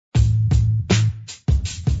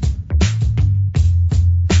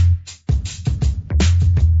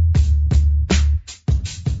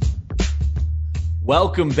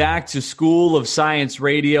Welcome back to School of Science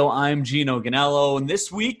Radio. I'm Gino Ganello, and this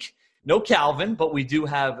week, no Calvin, but we do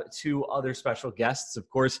have two other special guests. Of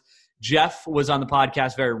course, Jeff was on the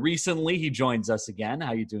podcast very recently. He joins us again.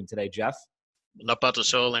 How are you doing today, Jeff? Not bad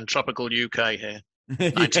at all in tropical UK here.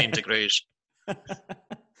 19 degrees.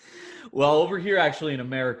 Well, over here actually in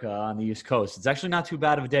America on the East Coast, it's actually not too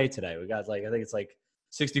bad of a day today. We got I think it's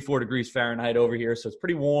 64 degrees Fahrenheit over here, so it's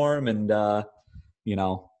pretty warm. And,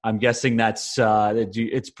 I'm guessing that's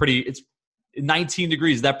it's 19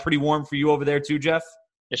 degrees. Is that pretty warm for you over there too, Jeff?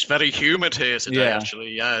 It's very humid here today, actually.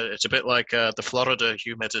 Yeah, it's a bit like the Florida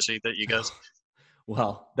humidity that you get.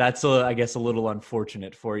 Well, that's, I guess, a little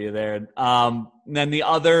unfortunate for you there. And then the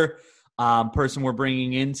other person we're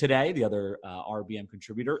bringing in today, the other RBM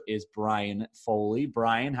contributor, is Brian Foley.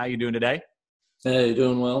 Brian, how you doing today? Hey,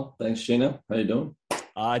 doing well. Thanks, Gina. How you doing?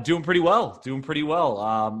 Doing pretty well.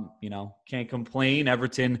 Can't complain.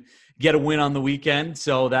 Everton get a win on the weekend,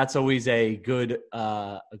 so that's always a good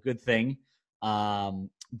thing.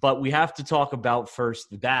 But we have to talk about first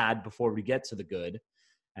the bad before we get to the good.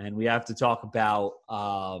 And we have to talk about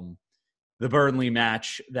the Burnley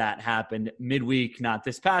match that happened midweek, not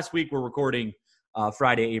this past week. We're recording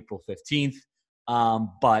Friday, April 15th.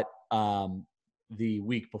 But the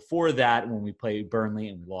week before that, when we played Burnley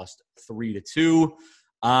and we lost 3-2.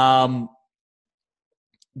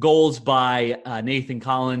 Goals by Nathan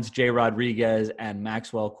Collins, Jay Rodriguez, and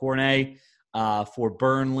Maxwell Cornet for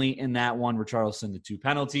Burnley in that one. Richarlison, the two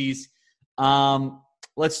penalties.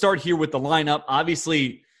 Let's start here with the lineup.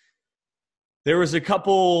 Obviously, there was a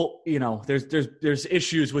couple, there's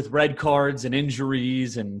issues with red cards and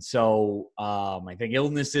injuries, and so I think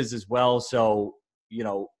illnesses as well. So,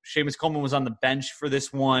 Seamus Coleman was on the bench for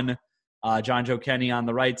this one. John Joe Kenny on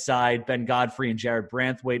the right side, Ben Godfrey and Jared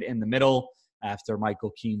Branthwaite in the middle after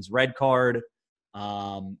Michael Keane's red card.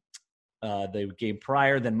 The game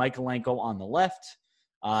prior, then Michaelenko on the left.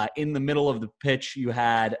 In the middle of the pitch, you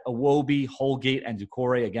had Iwobi, Holgate, and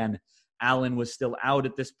Doucouré. Again, Allen was still out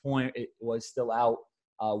at this point. It was still out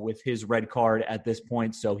with his red card at this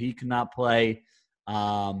point, so he could not play.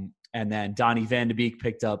 And then Donny van de Beek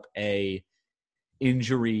picked up a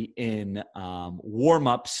injury in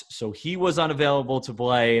warm-ups, so he was unavailable to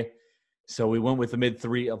play. So we went with the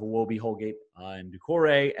mid-three of Iwobi, Holgate, and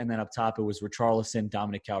Doucouré. And then up top, it was Richarlison,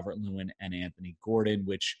 Dominic Calvert-Lewin, and Anthony Gordon,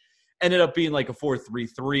 which ended up being like a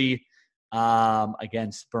 4-3-3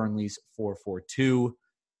 against Burnley's 4-4-2.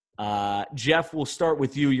 Jeff, we'll start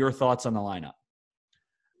with you. Your thoughts on the lineup?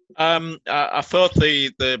 I thought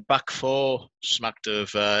the back four smacked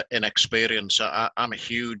of inexperience. I'm a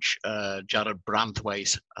huge Jared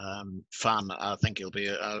Branthwaite fan. I think he'll be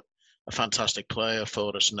a fantastic player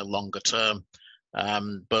for us in the longer term.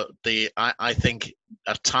 But I think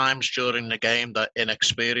at times during the game that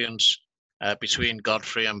inexperience between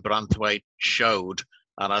Godfrey and Branthwaite showed.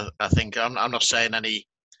 And I think I'm not saying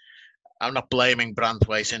I'm not blaming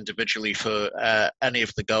Branthwaite individually for any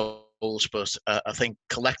of the goals, but I think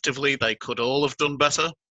collectively they could all have done better.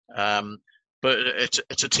 But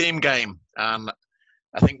it's a team game, and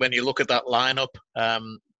I think when you look at that lineup,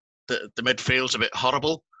 the midfield's a bit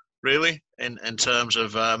horrible, really, in terms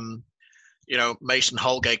of Mason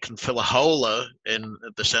Holgate can fill a hole in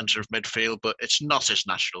the centre of midfield, but it's not his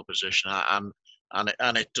natural position,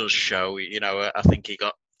 and it does show. I think he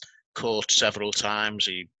got caught several times,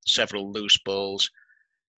 several loose balls.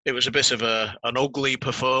 It was a bit of an ugly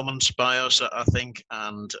performance by us, I think.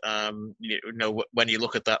 And when you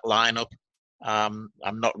look at that lineup, I'm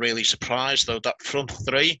not really surprised, though. That front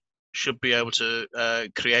three should be able to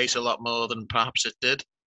create a lot more than perhaps it did.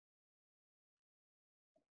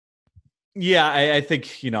 Yeah, I think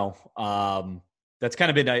that's kind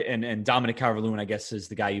of been and Dominic Calvert-Lewin, I guess, is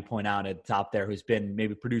the guy you point out at the top there, who's been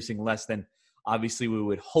maybe producing less than obviously we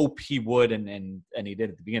would hope he would, and he did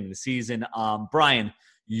at the beginning of the season. Brian,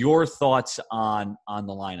 your thoughts on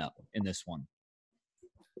the lineup in this one?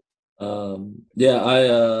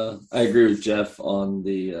 I agree with Jeff on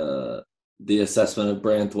the assessment of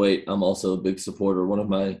Branthwaite. I'm also a big supporter. One of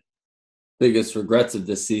my biggest regrets of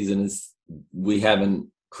this season is we haven't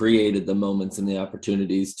created the moments and the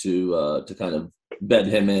opportunities to kind of bed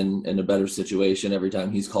him in a better situation. Every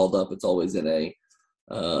time he's called up, it's always in a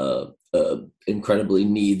incredibly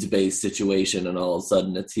needs-based situation, and all of a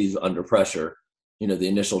sudden he's under pressure. The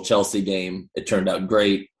initial Chelsea game, it turned out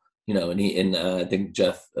great, and I think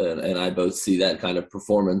Jeff and I both see that kind of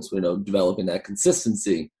performance, developing that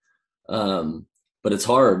consistency. But it's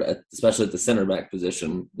hard, especially at the center back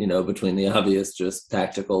position, between the obvious just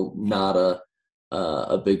tactical, not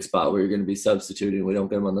a big spot where you're going to be substituting. We don't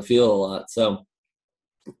get him on the field a lot. So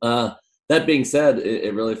That being said,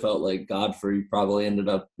 it really felt like Godfrey probably ended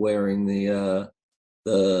up wearing the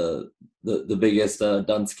biggest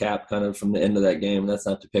dunce cap kind of from the end of that game. That's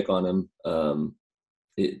not to pick on him,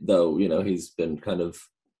 though he's been kind of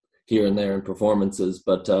here and there in performances.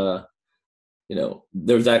 But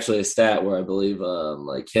there's actually a stat where I believe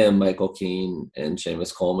like him, Michael Keane, and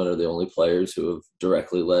Seamus Coleman are the only players who have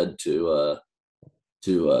directly led to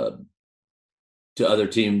other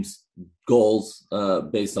teams' goals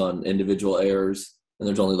based on individual errors. And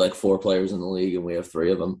there's only like 4 players in the league, and we have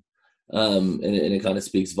 3 of them. And it kind of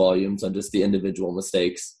speaks volumes on just the individual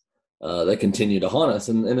mistakes that continue to haunt us.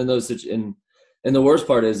 And in those and the worst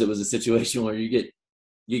part is it was a situation where you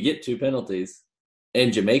get 2 penalties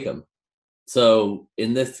and you make them. So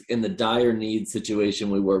in the dire need situation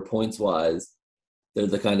we were points wise, they're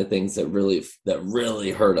the kind of things that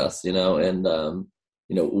really hurt us, and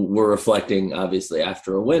we're reflecting obviously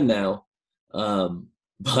after a win now.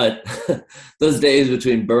 But those days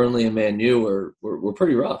between Burnley and Man U were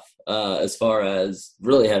pretty rough as far as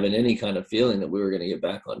really having any kind of feeling that we were going to get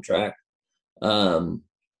back on track. And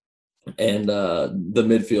the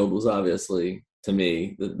midfield was obviously, to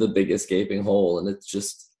me, the biggest gaping hole. And it's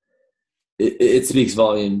just, it speaks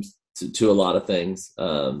volumes to a lot of things.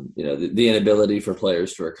 The inability for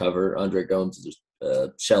players to recover. Andre Gomes is a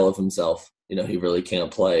shell of himself. He really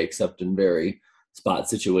can't play except in very spot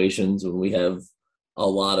situations when we have a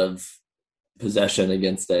lot of possession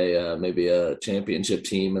against maybe a championship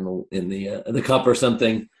team in the cup or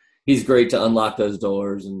something. He's great to unlock those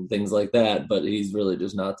doors and things like that, but he's really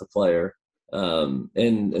just not the player.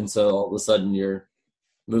 And so all of a sudden you're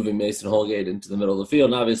moving Mason Holgate into the middle of the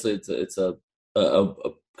field. And obviously it's a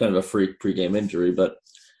kind of a freak pregame injury, but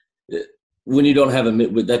when you don't have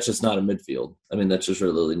that's just not a midfield. I mean, that's just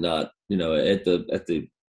really not,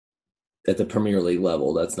 at the Premier League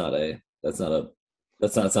level, that's not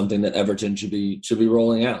something that Everton should be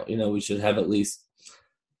rolling out. We should have at least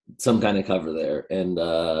some kind of cover there. And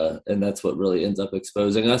that's what really ends up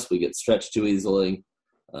exposing us. We get stretched too easily.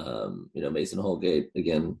 Mason Holgate,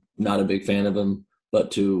 again, not a big fan of him, but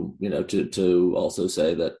to also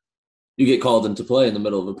say that you get called into play in the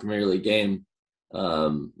middle of a Premier League game,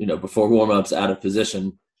 before warm-ups, out of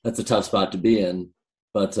position, that's a tough spot to be in.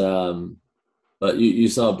 But you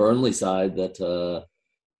saw a Burnley side that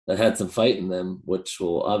had some fight in them, which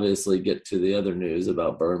will obviously get to the other news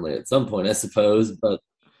about Burnley at some point, I suppose. But,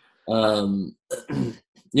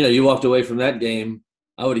 you walked away from that game.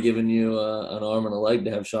 I would have given you an arm and a leg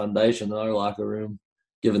to have Sean Dyche in our locker room,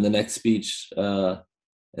 given the next speech. And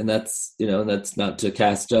that's not to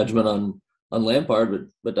cast judgment on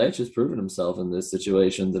Lampard, but Dyche has proven himself in this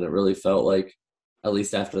situations. And it really felt like, at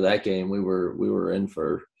least after that game, we were in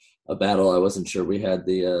for a battle I wasn't sure we had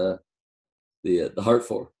the heart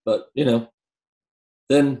for. But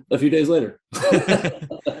then a few days later.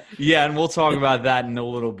 Yeah, and we'll talk about that in a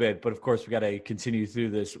little bit. But of course, we got to continue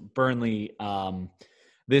through this Burnley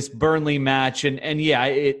match, and yeah,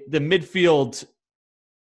 the midfield.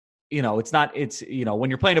 It's when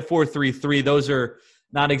you're playing a 4-3-3, those are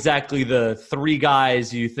not exactly the 3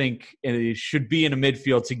 guys you think should be in a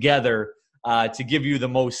midfield together to give you the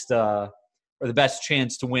most or the best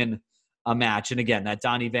chance to win a match. And again, that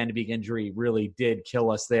Donny van de Beek injury really did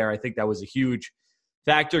kill us there. I think that was a huge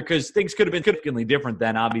factor because things could have been significantly different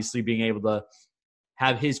then. Obviously, being able to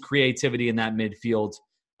have his creativity in that midfield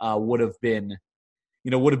would have been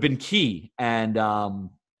key. And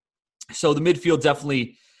so the midfield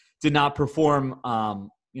definitely did not perform,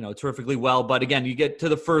 terrifically well. But again, you get to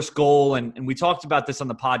the first goal, and we talked about this on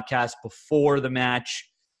the podcast before the match.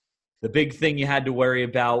 The big thing you had to worry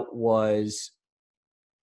about was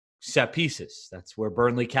set pieces. That's where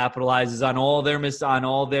Burnley capitalizes on all their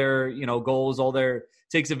goals,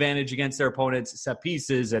 takes advantage against their opponents' set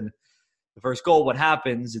pieces. And the first goal, what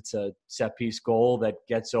happens? It's a set piece goal that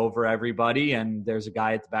gets over everybody, and there's a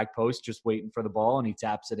guy at the back post just waiting for the ball, and he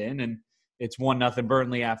taps it in, and it's 1-0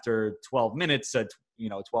 Burnley after 12 minutes. 12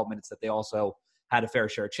 minutes that they also had a fair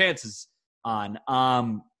share of chances on.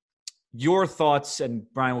 Your thoughts, and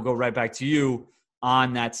Brian, we'll go right back to you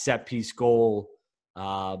on that set piece goal.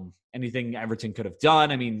 Anything Everton could have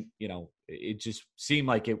done? I mean, it just seemed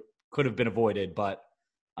like it could have been avoided, but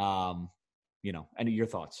any your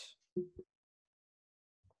thoughts?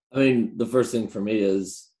 I mean, the first thing for me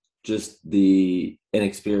is just the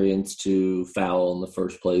inexperience to foul in the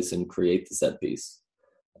first place and create the set piece,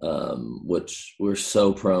 which we're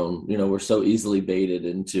so prone. We're so easily baited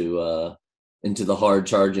into the hard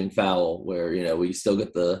charging foul where we still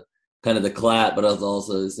get the kind of the clap, but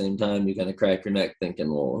also at the same time you kind of crack your neck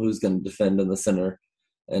thinking, well, who's going to defend in the center?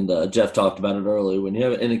 And Jeff talked about it earlier. When you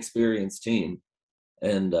have an inexperienced team,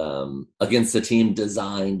 and against a team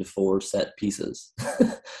designed for set pieces.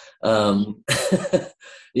 um,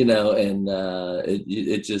 you know, and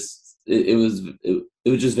it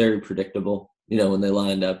was just very predictable. You know, when they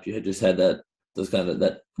lined up, you had just had that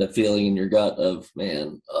feeling in your gut of,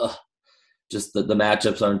 man, just the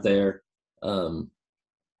matchups aren't there.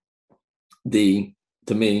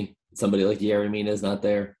 To me, somebody like Yerry Mina is not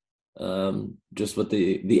there. Just with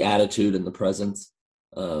the attitude and the presence,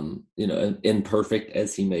 you know, imperfect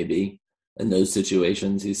as he may be in those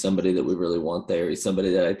situations, he's somebody that we really want there. He's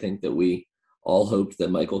somebody that I think that we all hoped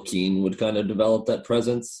that Michael Keane would kind of develop that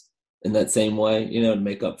presence in that same way, you know, to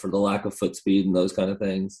make up for the lack of foot speed and those kind of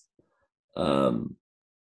things.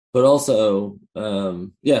 But also,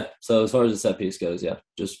 yeah, so as far as the set piece goes, yeah,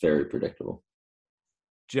 just very predictable.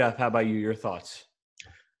 Jeff, how about you? Your thoughts?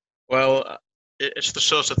 Well, it's the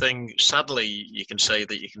sort of thing, sadly, you can say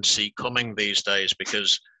that you can see coming these days,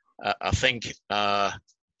 because I think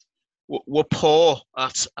we're poor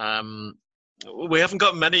at we haven't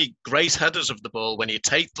got many great headers of the ball when you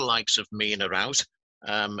take the likes of Mina out,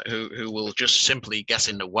 who will just simply get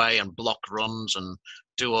in the way and block runs and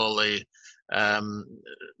do all the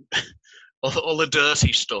all the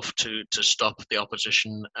dirty stuff to stop the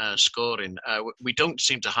opposition scoring. We don't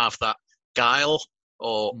seem to have that guile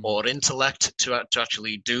or intellect to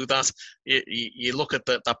actually do that. You look at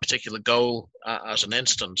that particular goal as an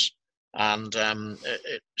instance, and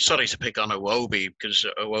sorry to pick on Iwobi, because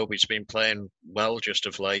Iwobi's been playing well just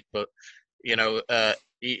of late, but you know,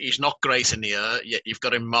 he's not great in the air. Yet you've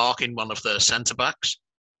got him marking one of their centre backs.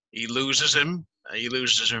 He loses him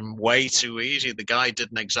way too easy. The guy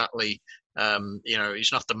didn't exactly. You know,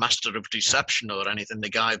 he's not the master of deception or anything. The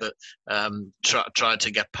guy that tried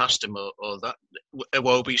to get past him or that,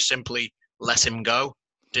 Iwobi simply let him go,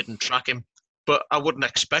 didn't track him. But I wouldn't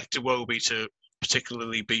expect Iwobi to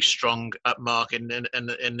particularly be strong at marking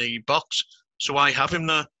in the box. So why have him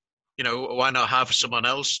there? You know, why not have someone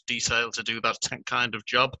else detailed to do that kind of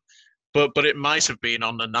job? But it might have been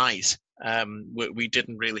on the night. We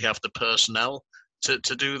didn't really have the personnel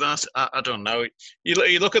to do that. I don't know.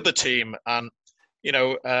 You look at the team, and you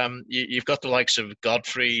know, you've got the likes of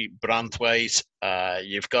Godfrey, Branthwaite.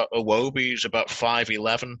 You've got Iwobi, who's about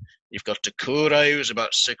 5'11". You've got Doucouré, who's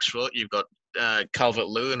about 6 foot. You've got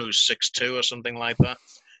Calvert-Lewin, who's 6'2" or something like that.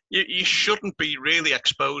 You shouldn't be really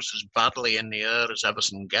exposed as badly in the air as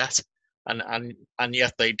Everton get, and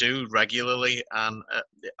yet they do regularly. And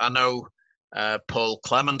I know Paul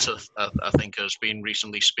Clement, I think, has been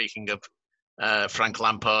recently speaking of Frank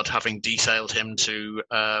Lampard having detailed him to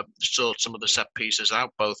sort some of the set pieces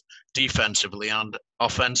out, both defensively and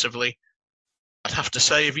offensively. I'd have to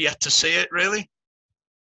say I've yet to see it, really.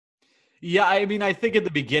 Yeah, I mean, I think at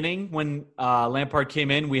the beginning when Lampard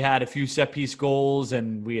came in, we had a few set piece goals,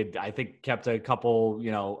 and we had, I think, kept a couple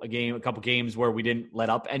games where we didn't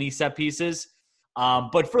let up any set pieces.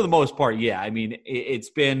 But for the most part, yeah, I mean,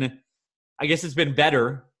 it's been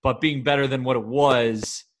better, but being better than what it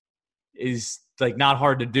was is like not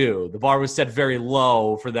hard to do. The bar was set very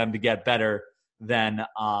low for them to get better than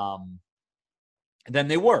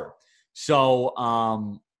they were. So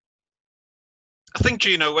I think,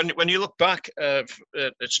 Gino, when you look back,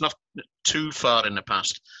 it's not too far in the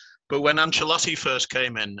past, but when Ancelotti first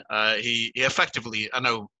came in, he effectively, I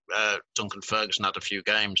know Duncan Ferguson had a few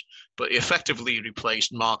games, but he effectively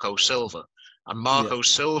replaced Marco Silva. And Marco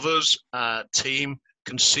Silva's team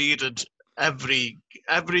conceded every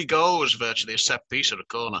goal was virtually a set piece or a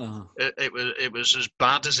corner. Uh-huh. It was as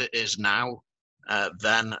bad as it is now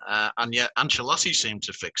then, and yet Ancelotti seemed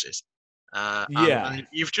to fix it. And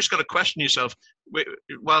you've just got to question yourself.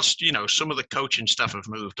 Whilst you know some of the coaching staff have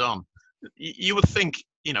moved on, you would think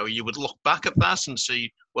you would look back at that and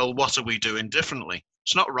see, well, what are we doing differently?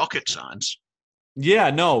 It's not rocket science. Yeah,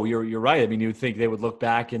 no, you're right. I mean, you would think they would look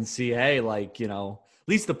back and see, hey, like, you know,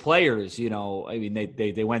 at least the players, you know, I mean,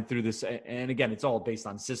 they went through this, and again, it's all based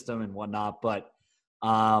on system and whatnot, but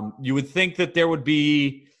you would think that there would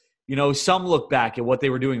be, you know, some look back at what they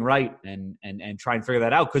were doing right and try and figure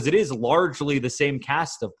that out, because it is largely the same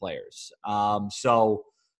cast of players. So,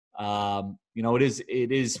 you know, it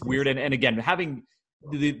is weird. And again, having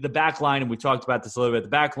the back line, and we talked about this a little bit, the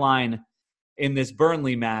back line in this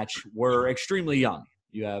Burnley match were extremely young.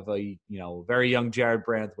 You have a very young Jared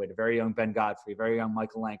Branthwaite, a very young Ben Godfrey, a very young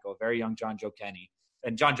Michael Lanko, a very young Jonjoe Kenny.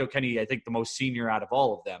 And Jonjoe Kenny, I think, the most senior out of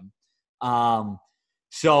all of them.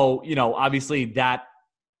 So, you know, obviously that,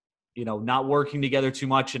 you know, not working together too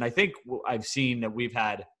much. And I think I've seen that we've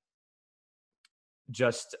had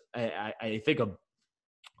just, I think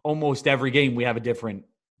almost every game we have a different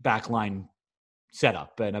backline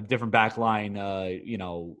setup and a different backline,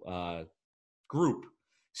 group.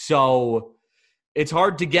 So it's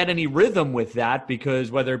hard to get any rhythm with that because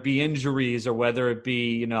whether it be injuries or whether it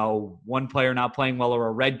be, one player not playing well or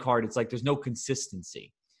a red card, it's like there's no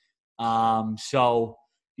consistency. So,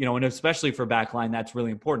 and especially for backline, that's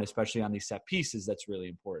really important, especially on these set pieces, that's really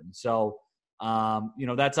important. So,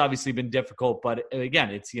 that's obviously been difficult, but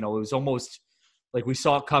again, it's, it was almost like we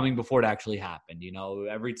saw it coming before it actually happened. We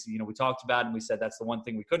talked about it and we said that's the one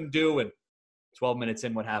thing we couldn't do. And 12 minutes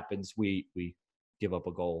in, what happens? We give up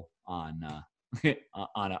a goal on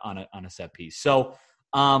a set piece. So,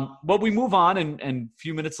 but we move on, and a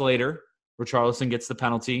few minutes later, Richarlison gets the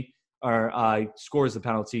penalty, or scores the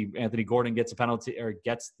penalty. Anthony Gordon gets a penalty, or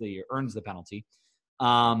earns the penalty.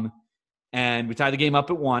 And we tie the game up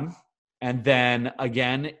at 1. And then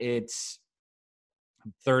again, it's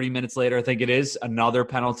 30 minutes later, I think it is, another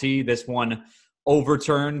penalty. This one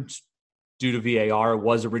overturned due to VAR. It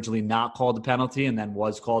was originally not called a penalty and then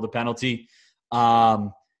was called a penalty.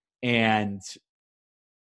 And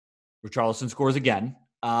Richarlison scores again.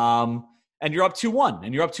 And you're up 2-1.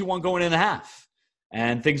 And you're up 2-1 going in the half.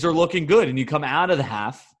 And things are looking good. And you come out of the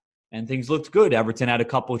half, and things looked good. Everton had a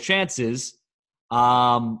couple of chances.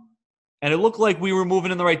 And it looked like we were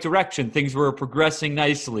moving in the right direction. Things were progressing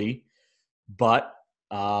nicely. But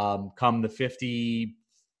come the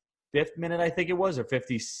 55th minute, I think it was, or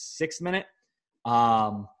 56th minute,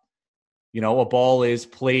 a ball is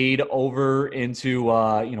played over into,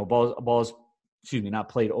 a ball is, not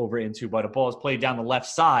played over into, but a ball is played down the left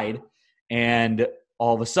side, and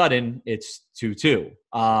all of a sudden it's 2-2.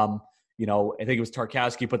 I think it was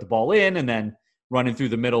Tarkowski put the ball in, and then running through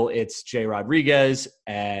the middle, it's Jay Rodriguez,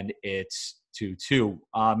 and it's 2-2.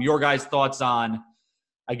 Your guys' thoughts on,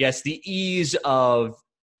 I guess, the ease of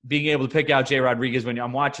being able to pick out Jay Rodriguez. When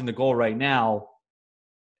I'm watching the goal right now,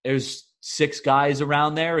 there's 6 guys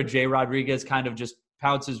around there, and Jay Rodriguez kind of just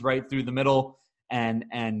pounces right through the middle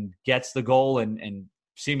and gets the goal, and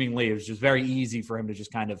seemingly it was just very easy for him to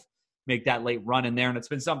just kind of make that late run in there. And it's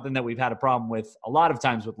been something that we've had a problem with a lot of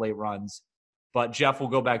times with late runs. But Jeff, we'll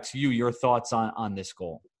go back to you. Your thoughts on this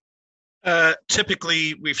goal?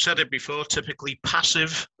 Typically, we've said it before, typically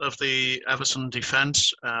passive of the Everton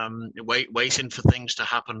defence, waiting for things to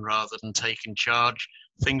happen rather than taking charge.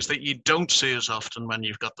 Things that you don't see as often when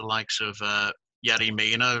you've got the likes of Yerry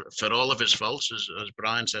Mina, for all of his faults, as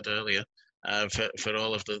Brian said earlier, for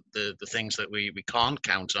all of the things that we can't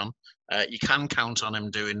count on. You can count on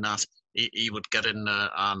him doing that. He would get in there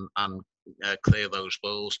and clear those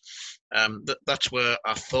balls. That's where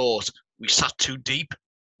I thought we sat too deep.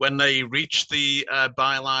 When they reached the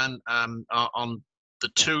byline on the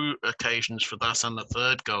 2 occasions for that and the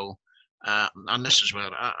third goal, and this is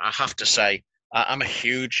where I have to say, I'm a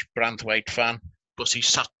huge Branthwaite fan, but he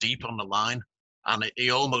sat deep on the line, and he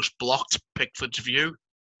almost blocked Pickford's view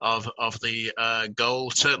of the goal,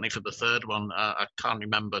 certainly for the third one. I can't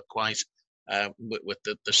remember quite with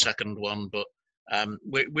the second one, but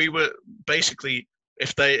we were basically,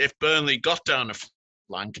 if Burnley got down a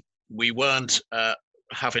flank, we weren't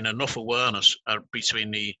having enough awareness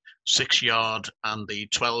between the 6-yard and the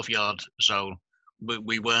 12-yard zone.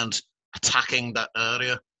 We weren't attacking that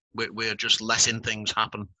area. We're just letting things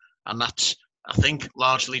happen. And that's, I think,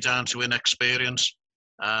 largely down to inexperience,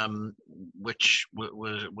 which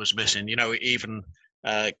was missing. Even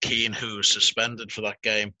Keane, who was suspended for that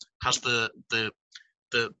game, has the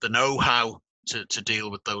know-how to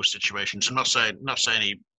deal with those situations. I'm not saying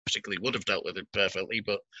he particularly would have dealt with it perfectly,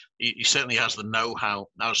 but he certainly has the know-how,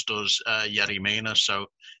 as does Yerry Mina. So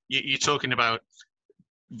you're talking about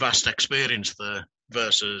vast experience there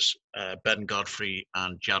versus Ben Godfrey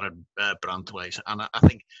and Jared Branthwaite. And I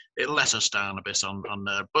think it let us down a bit on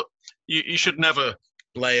there. But you should never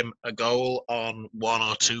blame a goal on 1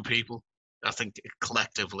 or 2 people. I think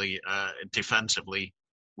collectively, defensively,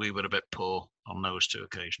 we were a bit poor on those 2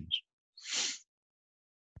 occasions.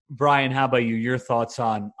 Brian, how about you? Your thoughts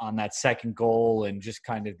on that second goal and just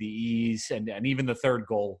kind of the ease and even the third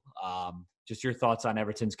goal. Just your thoughts on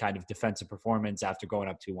Everton's kind of defensive performance after going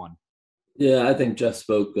up 2-1. Yeah, I think Jeff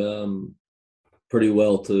spoke pretty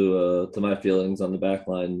well to my feelings on the back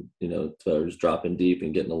line. Just dropping deep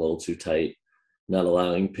and getting a little too tight, not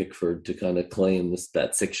allowing Pickford to kind of claim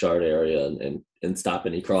that 6-yard area and stop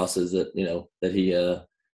any crosses that he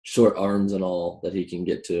short arms and all that he can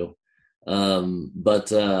get to.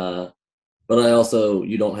 But I also,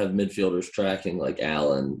 you don't have midfielders tracking like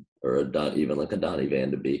Allen or even like a Donny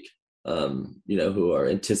van de Beek, who are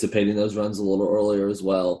anticipating those runs a little earlier as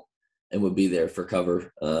well and would be there for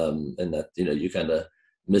cover. And that, you kind of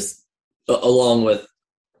miss, along with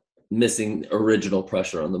missing original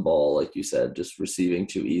pressure on the ball, like you said, just receiving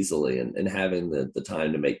too easily and having the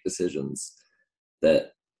time to make decisions.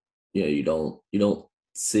 that you don't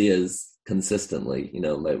see as consistently.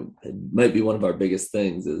 It might be one of our biggest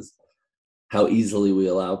things is how easily we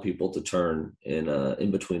allow people to turn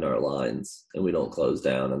in between our lines, and we don't close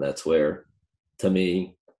down. And that's where, to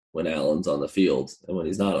me, when Allen's on the field and when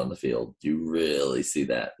he's not on the field, you really see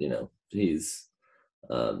that. He's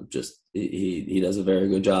he does a very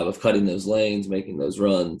good job of cutting those lanes, making those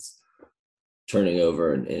runs, turning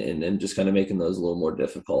over, and just kind of making those a little more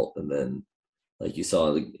difficult. And then, like you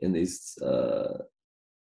saw in these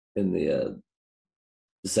in the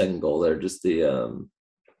second goal there, just the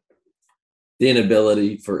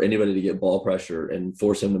inability for anybody to get ball pressure and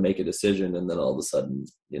force him to make a decision, and then all of a sudden,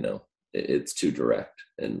 it's too direct,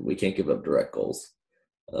 and we can't give up direct goals.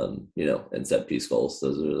 And set piece goals.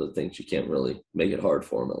 Those are the things you can't really make it hard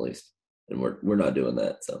for them, at least. And we're not doing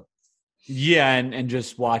that. So. Yeah. And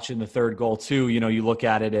just watching the third goal too, you look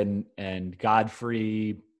at it and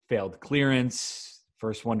Godfrey failed clearance.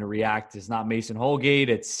 First one to react is not Mason Holgate.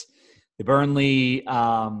 It's the Burnley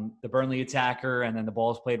attacker. And then the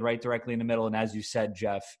ball is played right directly in the middle. And as you said,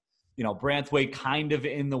 Jeff, Branthwaite kind of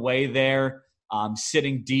in the way there.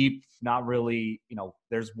 Sitting deep, not really,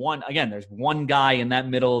 there's one guy in that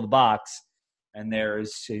middle of the box, and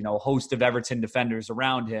there's, a host of Everton defenders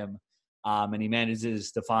around him. And he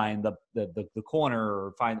manages to find the corner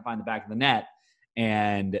or find the back of the net.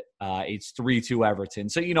 And it's 3-2 Everton.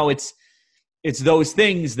 So, it's those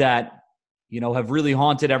things that, have really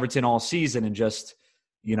haunted Everton all season, and just,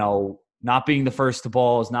 not being the first to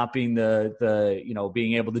balls, not being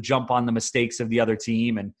being able to jump on the mistakes of the other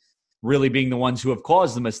team, and really being the ones who have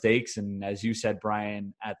caused the mistakes. And as you said,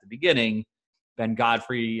 Brian, at the beginning, Ben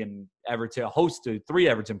Godfrey and Everton, a host of 3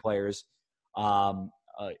 Everton players,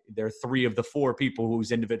 they're 3 of the 4 people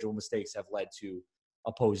whose individual mistakes have led to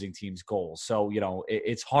opposing teams' goals. So,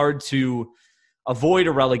 it's hard to avoid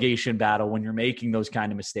a relegation battle when you're making those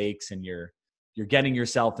kind of mistakes and you're getting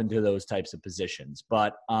yourself into those types of positions.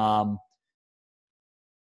 But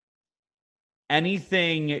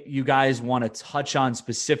anything you guys want to touch on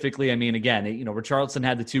specifically? I mean, again, Richarlison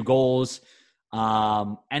had the 2 goals.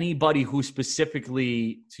 Anybody who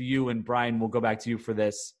specifically to you, and Brian, we'll go back to you for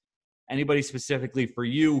this, anybody specifically for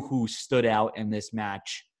you who stood out in this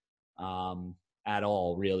match at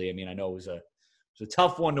all, really? I mean, I know it was a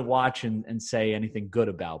tough one to watch and say anything good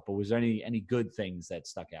about, but was there any good things that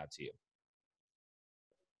stuck out to you?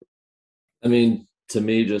 I mean, to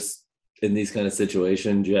me, just in these kind of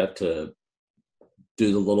situations, you have to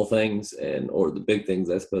do the little things or the big things,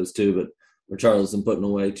 I suppose, too. But Richarlison putting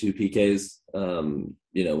away 2 PKs, when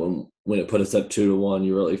it put us up 2-1,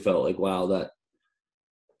 you really felt like, wow,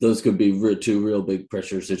 those could be 2 real big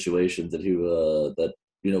pressure situations that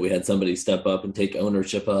we had somebody step up and take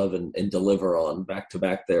ownership of and deliver on back to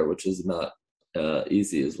back there, which is not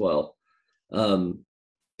easy as well.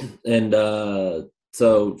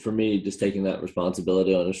 So for me, just taking that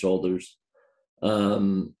responsibility on his shoulders.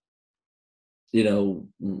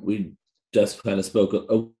 We just kind of spoke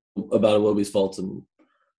about Iwobi's faults,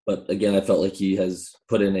 but again, I felt like he has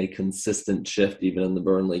put in a consistent shift even in the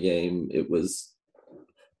Burnley game. It was,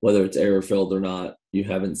 whether it's error filled or not, you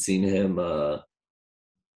haven't seen him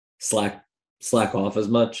slack off as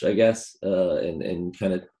much, I guess, and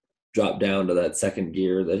kind of drop down to that second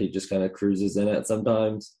gear that he just kind of cruises in at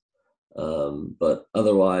sometimes. But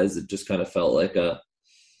otherwise, it just kind of felt like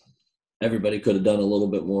everybody could have done a little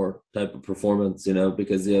bit more type of performance,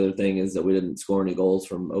 because the other thing is that we didn't score any goals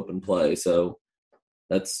from open play. So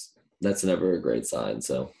that's never a great sign.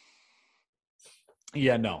 So.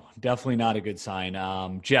 Yeah, no, definitely not a good sign.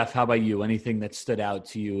 Jeff, how about you? Anything that stood out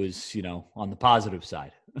to you as, on the positive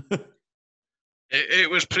side?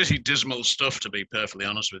 It was pretty dismal stuff, to be perfectly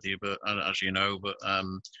honest with you, but as you know,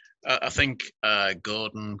 I think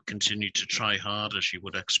Gordon continued to try hard, as you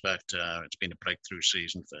would expect. It's been a breakthrough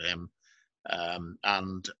season for him.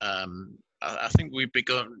 I think we've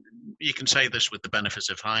begun, you can say this with the benefits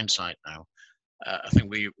of hindsight now. I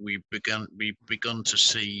think we've begun to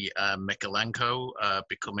see Mykolenko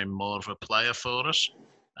becoming more of a player for us.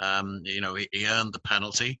 He earned the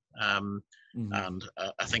penalty, and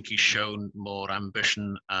I think he's shown more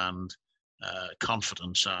ambition and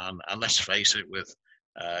confidence. And let's face it, with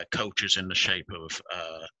coaches in the shape of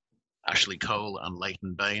Ashley Cole and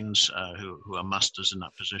Leighton Baines, who are masters in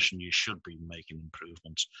that position, you should be making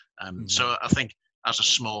improvements. So I think, as a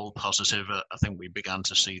small positive, I think we began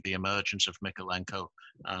to see the emergence of Mykolenko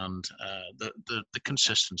and the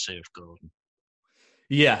consistency of Gordon.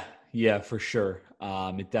 Yeah, for sure.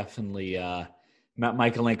 It definitely,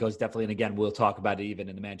 Mykolenko is definitely, and again, we'll talk about it even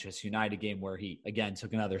in the Manchester United game where he, again,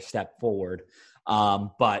 took another step forward.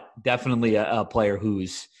 But definitely a player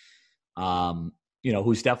who's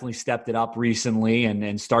who's definitely stepped it up recently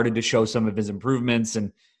and started to show some of his improvements.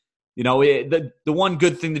 And, the one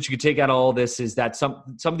good thing that you could take out of all this is that some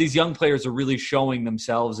of these young players are really showing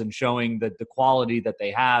themselves and showing the quality that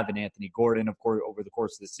they have in Anthony Gordon, of course, over the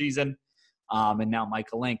course of the season, and now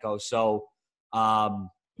Michaelenko. So,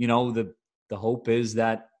 the hope is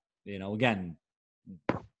that, again,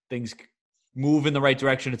 things move in the right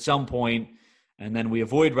direction at some point, and then we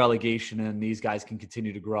avoid relegation, and these guys can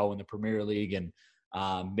continue to grow in the Premier League and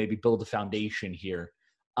maybe build a foundation here.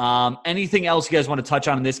 Anything else you guys want to touch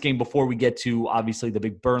on in this game before we get to, obviously, the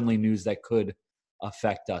big Burnley news that could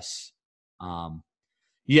affect us?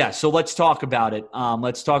 So let's talk about it.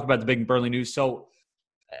 Let's talk about the big Burnley news. So,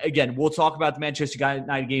 again, we'll talk about the Manchester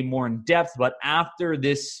United game more in depth, but after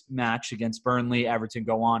this match against Burnley, Everton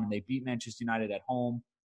go on and they beat Manchester United at home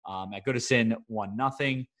at Goodison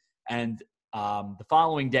 1-0. And the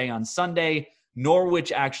following day on Sunday,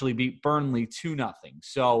 Norwich actually beat Burnley 2-0.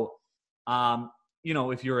 So,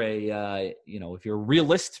 if you're if you're a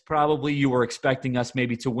realist, probably you were expecting us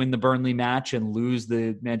maybe to win the Burnley match and lose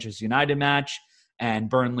the Manchester United match, and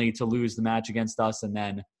Burnley to lose the match against us and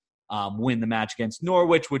then win the match against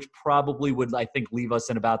Norwich, which probably would, I think, leave us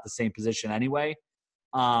in about the same position anyway.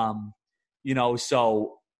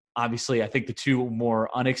 So obviously I think the two more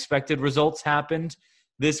unexpected results happened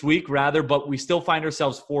this week rather, but we still find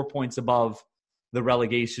ourselves 4 points above the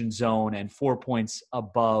relegation zone and 4 points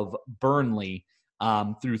above Burnley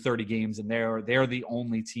through 30 games. And they're the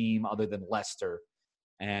only team other than Leicester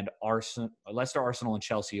and Arsenal, and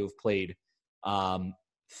Chelsea who have played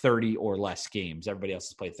 30 or less games. Everybody else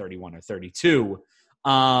has played 31 or 32.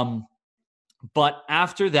 But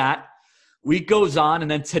after that, week goes on, and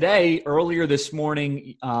then today, earlier this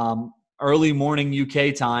morning, early morning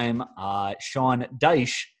UK time, Sean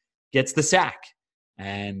Dyche gets the sack.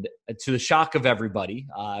 And to the shock of everybody,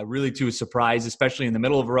 really to a surprise, especially in the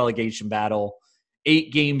middle of a relegation battle,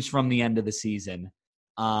 8 games from the end of the season,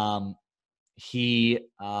 he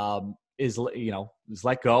is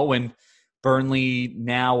let go, and Burnley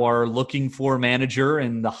now are looking for a manager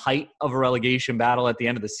in the height of a relegation battle at the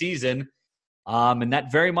end of the season. And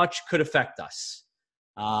that very much could affect us.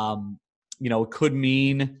 It could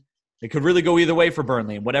mean it could really go either way for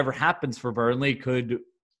Burnley. And whatever happens for Burnley could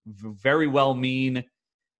very well mean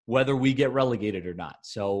whether we get relegated or not.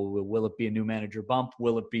 So will it be a new manager bump?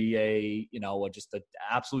 Will it be just an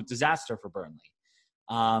absolute disaster for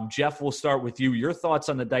Burnley? Jeff, we'll start with you. Your thoughts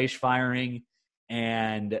on the Dyche firing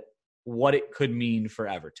and what it could mean for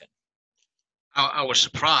Everton. I was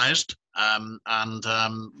surprised, and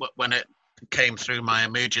when it came through, my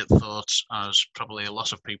immediate thoughts, as probably a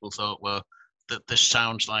lot of people thought, were that this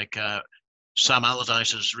sounds like Sam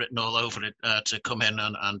Allardyce has written all over it to come in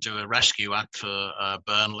and do a rescue act for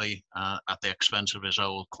Burnley at the expense of his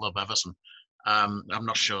old club, Everton. I'm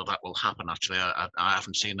not sure that will happen, actually. I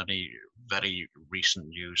haven't seen any very recent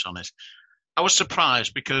news on it. I was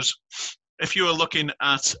surprised because if you are looking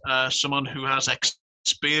at someone who has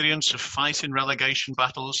experience of fighting relegation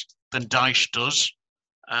battles, then Dyche does.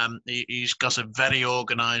 He's got a very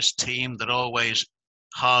organised team that are always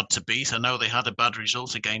hard to beat. I know they had a bad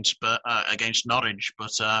result against Norwich,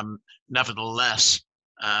 but nevertheless,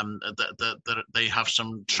 they have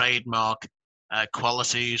some trademark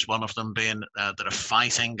qualities. One of them being they're a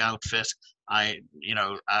fighting outfit. I've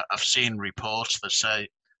seen reports that say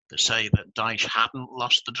that Dyche hadn't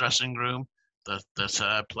lost the dressing room,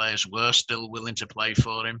 that players were still willing to play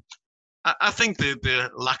for him. I think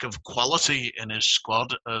the lack of quality in his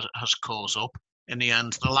squad has caught up in the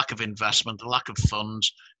end. The lack of investment, the lack of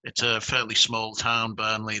funds. It's a fairly small town,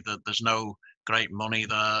 Burnley. There's no great money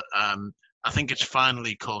there. I think it's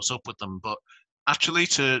finally caught up with them. But actually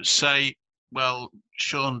to say, well,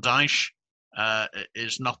 Sean Dyche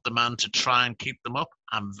is not the man to try and keep them up,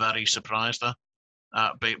 I'm very surprised there.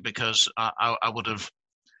 Because I would have...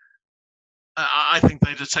 I think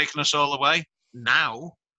they'd have taken us all away.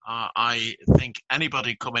 Now, I think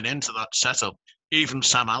anybody coming into that setup, even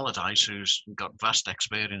Sam Allardyce, who's got vast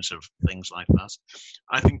experience of things like that,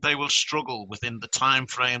 I think they will struggle within the time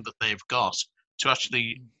frame that they've got to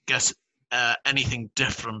actually get anything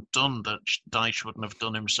different done that Dyche wouldn't have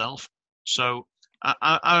done himself. So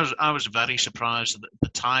I was very surprised that the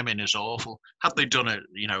timing is awful. Had they done it,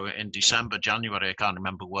 in December, January, I can't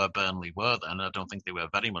remember where Burnley were then. I don't think they were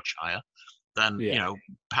very much higher. Then,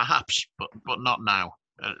 perhaps, but not now.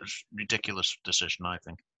 It's a ridiculous decision, I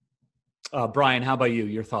think. Brian, how about you?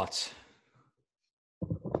 Your thoughts?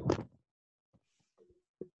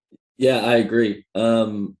 Yeah, I agree.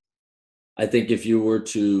 I think if you were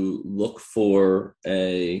to look for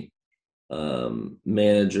a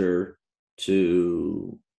manager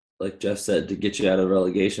to like Jeff said, to get you out of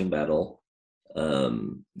relegation battle,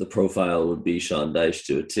 the profile would be Sean Dyche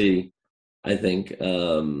to a T. I think,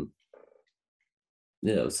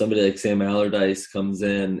 somebody like Sam Allardyce comes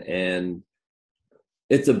in, and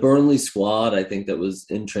it's a Burnley squad, I think, that was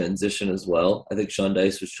in transition as well. I think Sean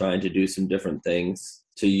Dyche was trying to do some different things,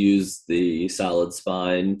 to use the solid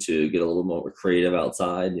spine to get a little more creative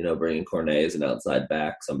outside, bringing Cornet as an outside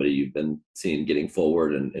back, somebody you've been seeing getting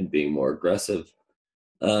forward and being more aggressive.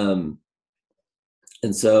 And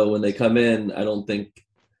so when they come in, I don't think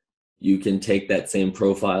you can take that same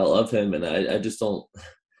profile of him. And I just don't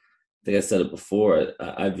I think I said it before.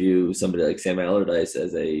 I view somebody like Sam Allardyce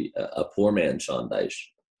as a poor man Sean Dyche,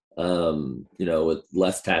 with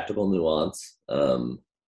less tactical nuance.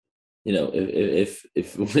 If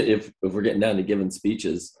we're getting down to giving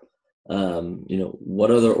speeches,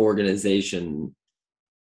 what other organization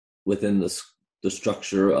within the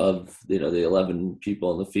structure of the 11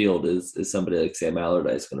 people in the field is somebody like Sam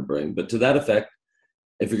Allardyce going to bring? But to that effect,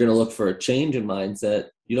 if you're going to look for a change in mindset,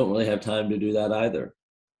 you don't really have time to do that either.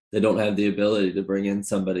 They don't have the ability to bring in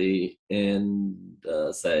somebody and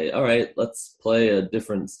say, all right, let's play a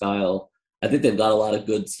different style. I think they've got a lot of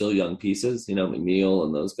good, still young pieces. McNeil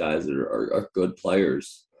and those guys are good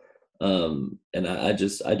players. And I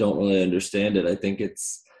don't really understand it. I think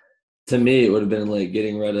to me, it would have been like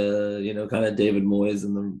getting rid of, kind of David Moyes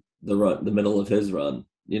in the middle of his run,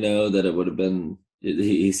 that it would have been,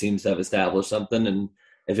 he seems to have established something. And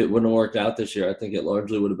if it wouldn't have worked out this year, I think it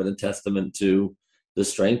largely would have been a testament to the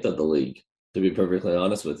strength of the league, to be perfectly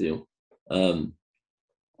honest with you.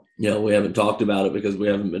 We haven't talked about it because we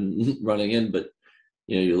haven't been running in, but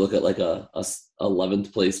you look at like a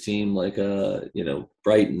 11th place team like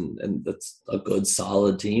Brighton, and that's a good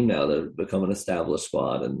solid team now. They've become an established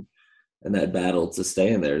squad, and that battle to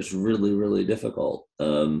stay in there is really, really difficult.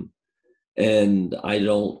 And I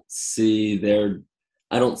don't see their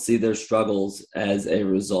struggles as a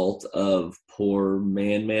result of poor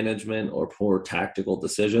man management or poor tactical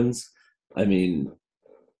decisions. I mean,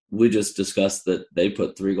 we just discussed that they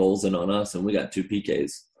put 3 goals in on us and we got 2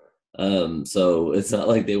 PKs. So it's not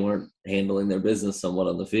like they weren't handling their business somewhat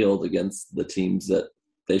on the field against the teams that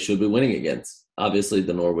they should be winning against. Obviously,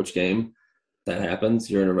 the Norwich game, that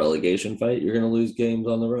happens. You're in a relegation fight. You're going to lose games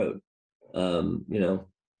on the road.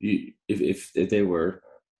 If they were,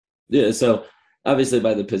 so obviously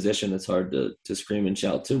by the position, it's hard to scream and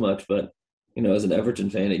shout too much, but as an Everton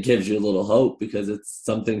fan, it gives you a little hope because it's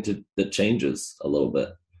something that changes a little bit.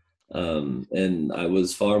 And I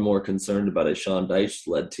was far more concerned about a Sean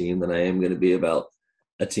Dyche-led team than I am going to be about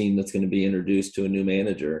a team that's going to be introduced to a new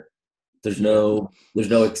manager. There's no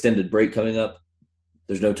extended break coming up.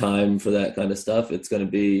 There's no time for that kind of stuff. It's going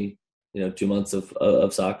to be 2 months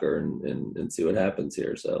of soccer and see what happens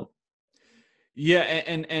here. So yeah,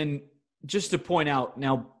 and just to point out,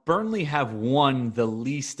 now Burnley have won the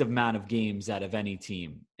least amount of games out of any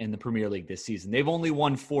team in the Premier League this season. They've only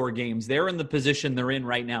won 4 games. They're in the position they're in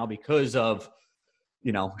right now because of,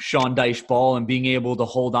 Sean Dyche ball and being able to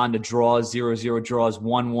hold on to draws, 0-0 draws,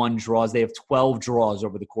 1-1 draws. They have 12 draws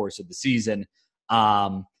over the course of the season.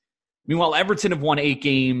 Meanwhile, Everton have won 8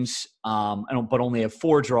 games, but only have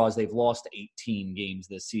 4 draws. They've lost 18 games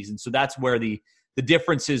this season. So that's where the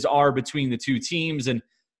differences are between the two teams. And,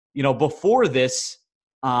 before this,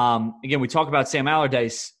 again, we talk about Sam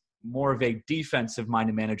Allardyce, more of a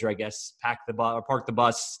defensive-minded manager, I guess, park the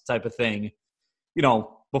bus type of thing.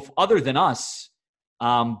 Other than us,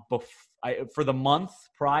 for the month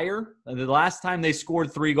prior, the last time they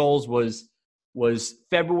scored 3 goals was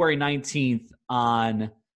February 19th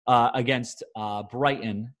against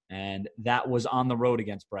Brighton, and that was on the road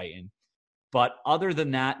against Brighton. But other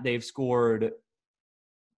than that, they've scored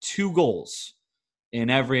 2 goals in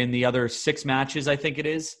the other 6 matches, I think it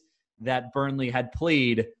is, that Burnley had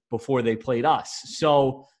played before they played us.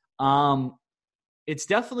 So it's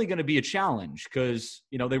definitely going to be a challenge because,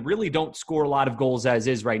 they really don't score a lot of goals as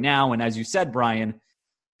is right now. And as you said, Brian,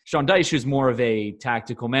 Sean Dyche is more of a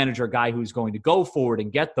tactical manager, a guy who's going to go forward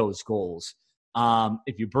and get those goals.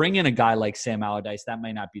 If you bring in a guy like Sam Allardyce, that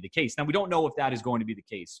might not be the case. Now, we don't know if that is going to be the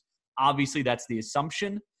case. Obviously, that's the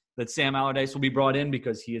assumption that Sam Allardyce will be brought in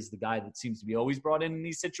because he is the guy that seems to be always brought in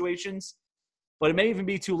these situations. But it may even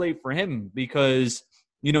be too late for him because,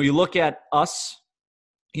 you look at us,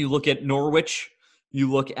 you look at Norwich,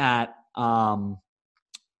 you look at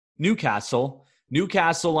Newcastle.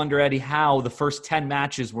 Newcastle under Eddie Howe, the first 10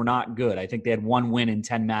 matches were not good. I think they had 1 win in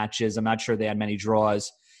 10 matches. I'm not sure they had many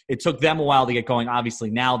draws. It took them a while to get going.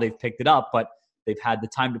 Obviously, now they've picked it up, but they've had the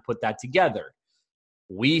time to put that together.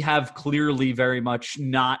 We have clearly very much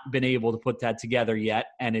not been able to put that together yet,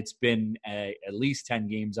 and it's been at least 10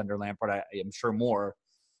 games under Lampard. I am sure more.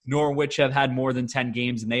 Norwich have had more than 10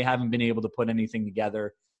 games, and they haven't been able to put anything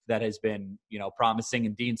together that has been, promising.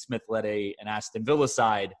 And Dean Smith led an Aston Villa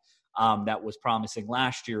side that was promising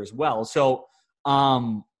last year as well. So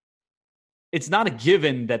it's not a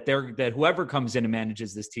given that whoever comes in and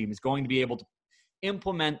manages this team is going to be able to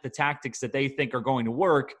implement the tactics that they think are going to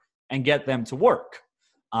work and get them to work.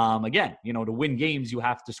 Again, to win games, you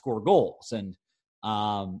have to score goals. And,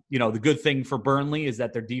 the good thing for Burnley is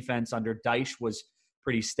that their defense under Dyche was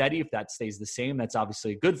pretty steady. If that stays the same, that's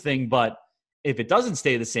obviously a good thing. But if it doesn't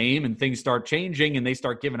stay the same and things start changing and they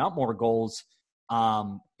start giving up more goals,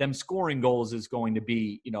 them scoring goals is going to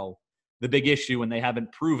be, the big issue. And they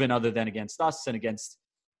haven't proven, other than against us and against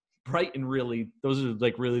Brighton, really, those are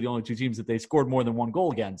really the only two teams that they scored more than one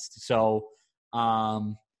goal against. So,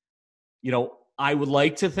 I would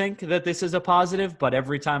like to think that this is a positive, but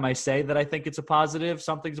every time I say that I think it's a positive,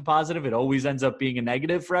 something's a positive, it always ends up being a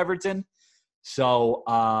negative for Everton. So,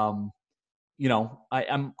 I'm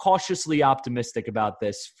cautiously optimistic about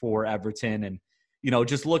this for Everton. And,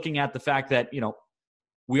 just looking at the fact that,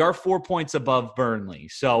 we are 4 points above Burnley.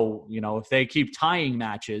 So, if they keep tying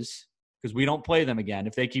matches, because we don't play them again,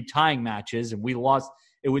 if they keep tying matches and we lost,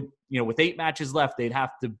 it would, with 8 matches left, they'd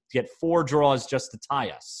have to get 4 draws just to tie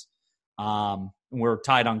us. We're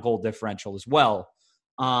tied on goal differential as well.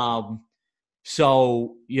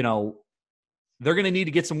 So, they're going to need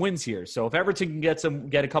to get some wins here. So if Everton can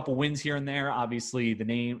get a couple wins here and there, obviously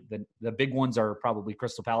the big ones are probably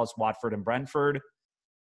Crystal Palace, Watford, and Brentford.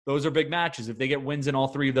 Those are big matches. If they get wins in all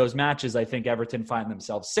 3 of those matches, I think Everton find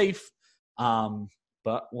themselves safe.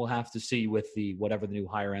 But we'll have to see with whatever the new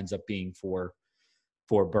hire ends up being for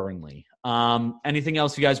Burnley. Anything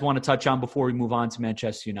else you guys want to touch on before we move on to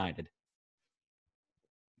Manchester United?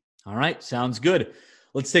 All right, sounds good.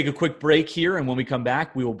 Let's take a quick break here, and when we come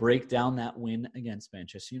back, we will break down that win against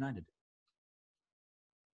Manchester United.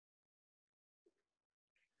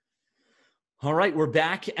 All right, we're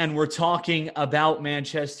back, and we're talking about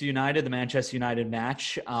Manchester United, the Manchester United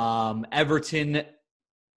match. Everton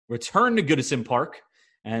returned to Goodison Park,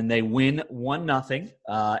 and they win 1-0.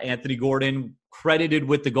 Anthony Gordon credited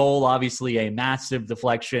with the goal, obviously a massive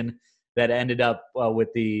deflection that ended up with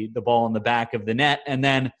the ball in the back of the net, and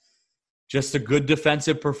then just a good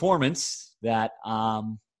defensive performance that,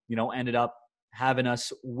 ended up having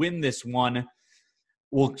us win this one.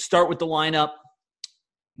 We'll start with the lineup.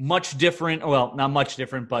 Much different, well, not much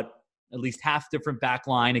different, but at least half different back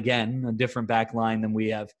line. Again, a different back line than we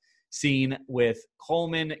have seen, with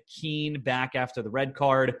Coleman, Keane back after the red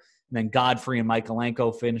card, and then Godfrey and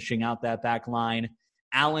Mykolenko finishing out that back line.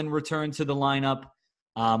 Allen returned to the lineup.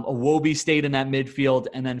 Iwobi stayed in that midfield,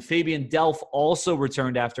 and then Fabian Delph also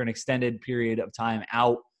returned after an extended period of time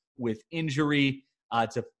out with injury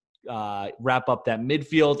to wrap up that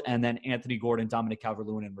midfield. And then Anthony Gordon, Dominic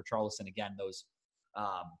Calvert-Lewin, and Richarlison, again, those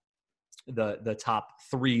the top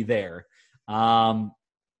 3 there.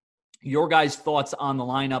 Your guys' thoughts on the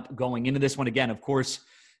lineup going into this one? Again, of course,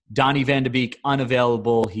 Donny van de Beek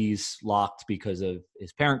unavailable. He's locked because of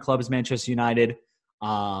his parent club is Manchester United.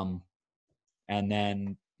 And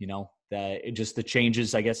then, the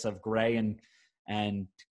changes, I guess, of Gray and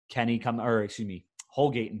Kenny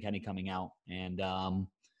Holgate and Kenny coming out, and,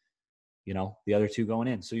 the other 2 going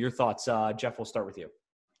in. So your thoughts, Jeff, we'll start with you.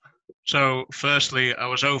 So firstly, I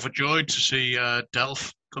was overjoyed to see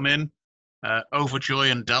Delph come in.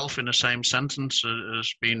 Overjoy and Delph in the same sentence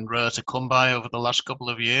has been rare to come by over the last couple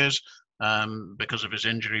of years because of his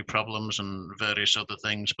injury problems and various other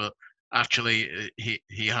things. But actually,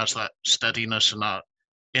 he has that steadiness and that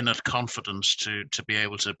inner confidence to be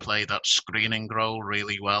able to play that screening role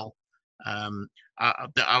really well.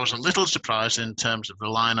 I was a little surprised in terms of the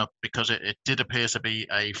lineup because it did appear to be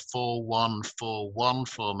a 4-1-4-1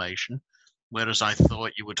 formation, whereas I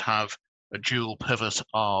thought you would have a dual pivot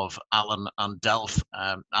of Allen and Delph.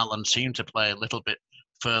 Allen seemed to play a little bit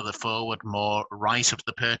further forward, more right of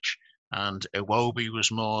the pitch, and Iwobi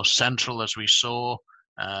was more central, as we saw,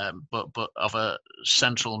 but of a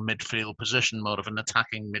central midfield position, more of an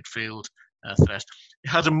attacking midfield threat. It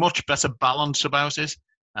had a much better balance about it.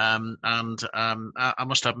 I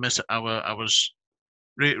must admit, I was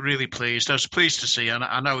really pleased. I was pleased to see, and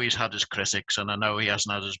I know he's had his critics, and I know he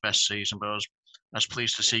hasn't had his best season, but I was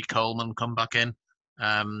pleased to see Coleman come back in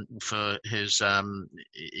for his.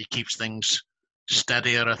 He keeps things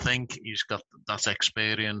steadier. I think he's got that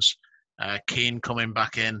experience. Keane coming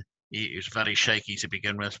back in. He was very shaky to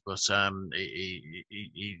begin with, but he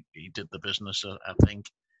did the business, I think.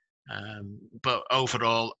 But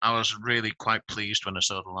overall, I was really quite pleased when I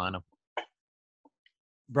saw the lineup.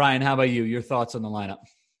 Brian, how about you? Your thoughts on the lineup?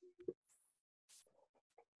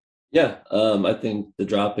 Yeah, I think the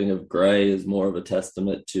dropping of Gray is more of a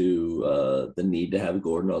testament to the need to have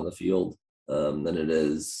Gordon on the field than it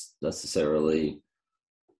is necessarily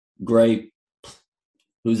Gray,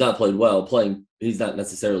 who's not played well, he's not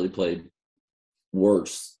necessarily played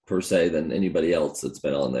worse per se than anybody else that's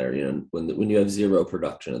been on there. When you have zero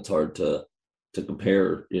production, it's hard to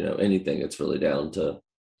compare, anything. It's really down to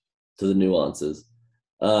the nuances.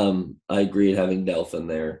 I agree having Delph in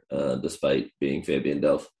there, despite being Fabian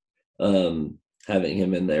Delph. Having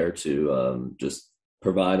him in there to just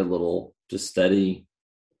provide a little just steady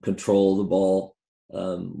control of the ball.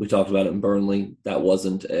 We talked about it in Burnley. That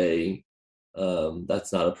wasn't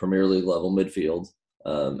that's not a Premier League level midfield.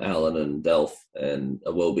 Allen and Delph and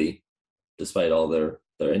Iwobi, despite all their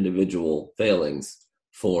individual failings,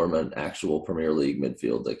 form an actual Premier League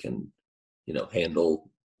midfield that can, handle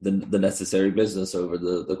the necessary business over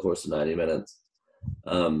the course of 90 minutes.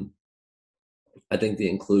 I think the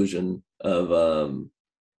inclusion of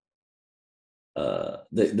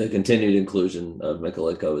the continued inclusion of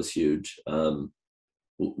Mykolenko is huge.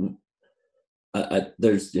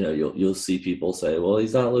 There's, you'll see people say, well,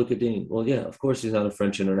 he's not Lucas Digne. Well, yeah, of course he's not a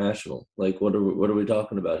French international. Like, what are we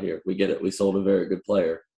talking about here? We get it. We sold a very good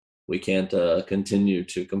player. We can't continue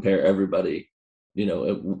to compare everybody.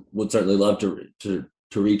 It would certainly love to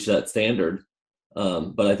reach that standard.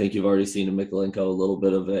 But I think you've already seen in Mykolenko a little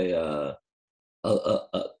bit of not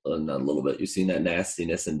a little bit. You've seen that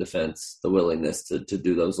nastiness in defense, the willingness to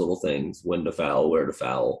do those little things, when to foul, where to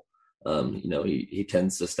foul. He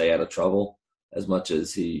tends to stay out of trouble as much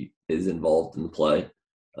as he is involved in play.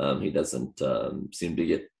 He doesn't seem to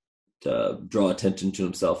get draw attention to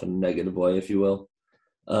himself in a negative way, if you will.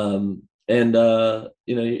 You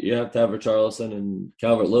have to have Richarlison and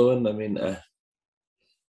Calvert-Lewin. I mean,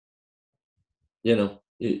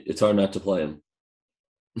 it's hard not to play him.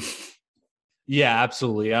 Yeah,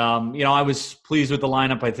 absolutely. I was pleased with the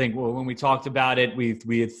lineup. I think when we talked about it,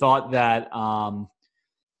 we had thought that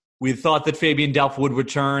Fabian Delph would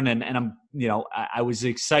return, and I'm I was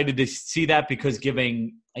excited to see that because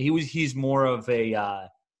he's more of a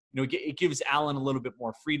it gives Allen a little bit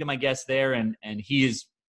more freedom, I guess, there, and he is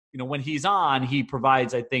when he's on, he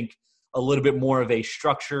provides, I think, a little bit more of a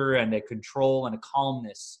structure and a control and a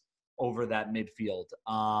calmness over that midfield.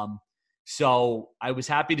 So I was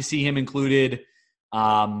happy to see him included.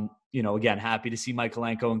 Again, happy to see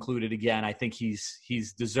Mykolenko included again. I think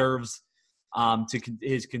he's deserves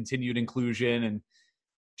his continued inclusion, and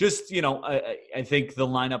just I think the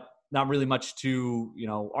lineup, not really much to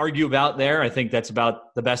argue about there. I think that's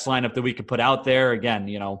about the best lineup that we could put out there. Again,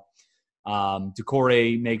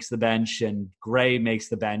 Doucouré makes the bench and Gray makes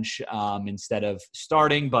the bench instead of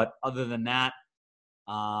starting. But other than that,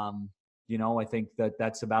 I think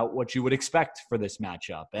that's about what you would expect for this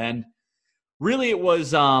matchup. And really, it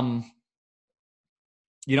was, it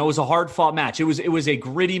was a hard fought match. It was a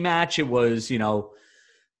gritty match. It was,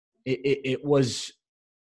 it was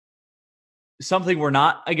something we're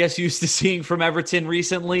not, I guess, used to seeing from Everton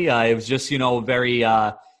recently. It was just, very,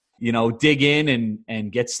 dig in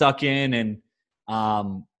and get stuck in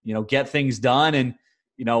and, get things done. And,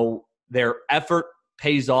 their effort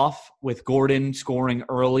pays off with Gordon scoring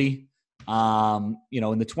early. In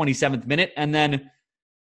the 27th minute. And then,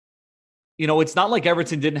 it's not like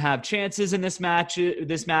Everton didn't have chances in this match.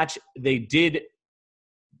 They did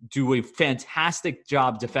do a fantastic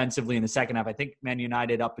job defensively in the second half. I think Man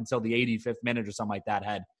United, up until the 85th minute or something like that,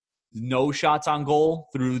 had no shots on goal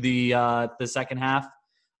through the second half.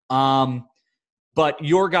 But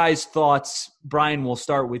your guys' thoughts, Brian, we'll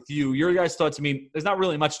start with you. Your guys' thoughts, I mean, there's not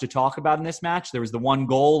really much to talk about in this match. There was the one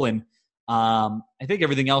goal, and I think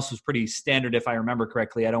everything else was pretty standard, if I remember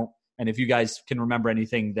correctly. And if you guys can remember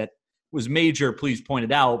anything that was major, please point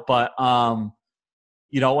it out. But,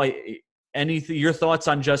 your thoughts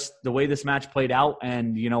on just the way this match played out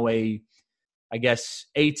and, I guess,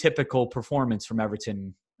 atypical performance from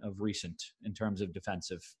Everton of recent in terms of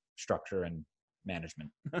defensive structure and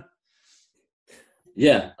management.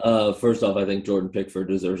 Yeah. First off, I think Jordan Pickford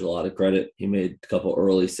deserves a lot of credit. He made a couple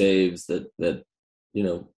early saves that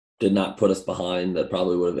did not put us behind. That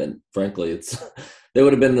probably would have been, frankly, they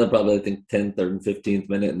would have been in the probably, I think, 10th or 15th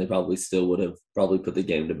minute, and they probably still would have probably put the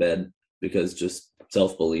game to bed, because just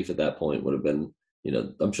self-belief at that point would have been,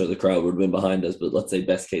 I'm sure the crowd would have been behind us, but let's say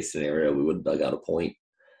best case scenario, we would have dug out a point.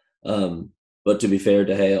 But to be fair,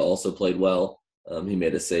 De Gea also played well. He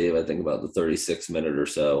made a save, I think, about the 36th minute or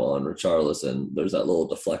so on Richarlison. There's that little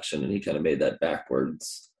deflection, and he kind of made that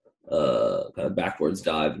backwards kind of backwards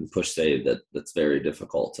dive and push save that's very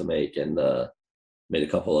difficult to make, and made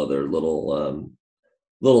a couple other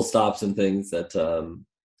little stops and things that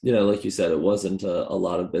like you said, it wasn't a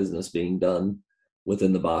lot of business being done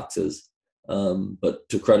within the boxes. But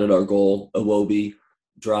to credit our goal, Iwobi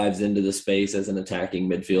drives into the space as an attacking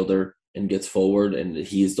midfielder and gets forward, and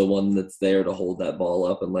he's the one that's there to hold that ball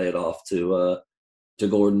up and lay it off to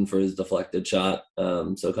Gordon for his deflected shot.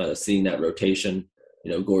 So kind of seeing that rotation,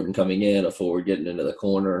 Gordon coming in, a forward getting into the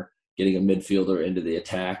corner, getting a midfielder into the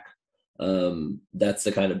attack. That's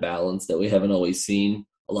the kind of balance that we haven't always seen.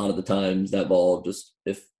 A lot of the times that ball just,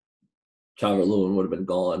 if Calvert-Lewin would have been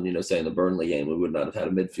gone, say in the Burnley game, we would not have had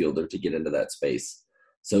a midfielder to get into that space.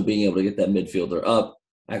 So being able to get that midfielder up,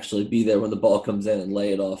 actually be there when the ball comes in and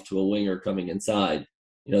lay it off to a winger coming inside,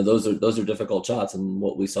 those are difficult shots. And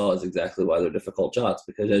what we saw is exactly why they're difficult shots,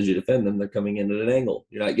 because as you defend them, they're coming in at an angle.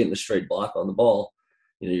 You're not getting a straight block on the ball.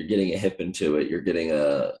 You're getting a hip into it. You're getting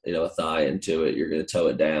a thigh into it. You're going to toe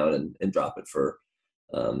it down and drop it for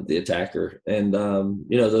the attacker. And,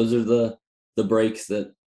 those are the breaks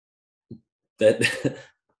that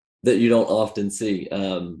you don't often see.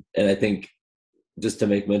 And I think, just to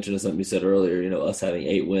make mention of something you said earlier, us having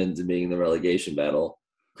 8 wins and being in the relegation battle,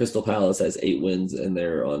 Crystal Palace has 8 wins and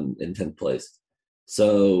they're in 10th place.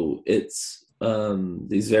 So it's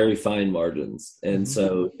these very fine margins. And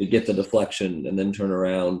so to get the deflection and then turn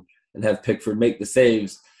around and have Pickford make the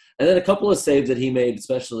saves, and then a couple of saves that he made,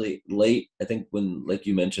 especially late, I think when, like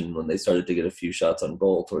you mentioned, when they started to get a few shots on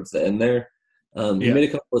goal towards the end there, he made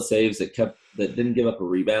a couple of saves that didn't give up a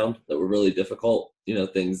rebound, that were really difficult,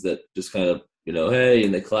 things that just kind of, hey,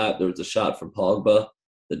 and they clapped. There was a shot from Pogba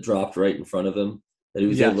that dropped right in front of him that he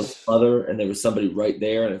was able to smother, and there was somebody right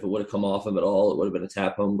there, and if it would have come off him at all, it would have been a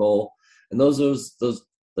tap home goal. And those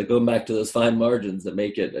like going back to those fine margins that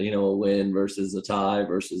make it, a win versus a tie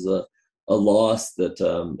versus a loss, that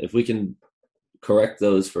if we can correct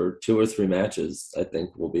those for 2 or 3 matches, I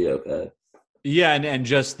think we'll be okay. Yeah, and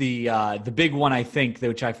just the big one, I think,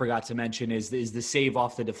 which I forgot to mention, is the save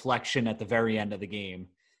off the deflection at the very end of the game.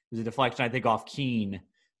 It was a deflection, I think, off Keane,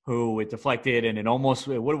 who it deflected, and it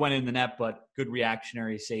would have went in the net, but good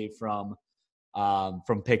reactionary save from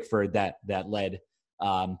Pickford that led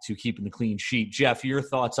to keeping the clean sheet. Jeff, your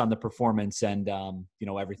thoughts on the performance and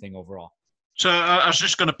everything overall? So I was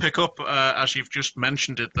just going to pick up, as you've just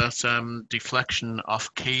mentioned it, that deflection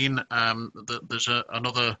off Keane. There's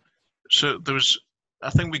another. So there was, I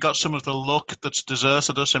think we got some of the luck that's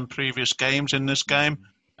deserted us in previous games in this game.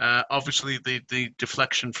 Obviously, the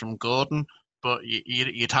deflection from Gordon, but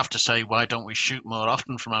you'd have to say, why don't we shoot more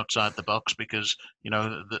often from outside the box? Because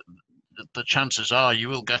the chances are you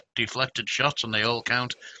will get deflected shots, and they all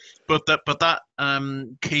count. But that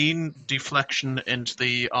Keane deflection into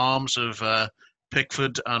the arms of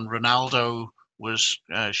Pickford, and Ronaldo was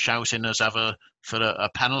shouting as ever for a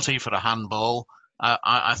penalty, for a handball.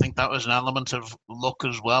 I think that was an element of luck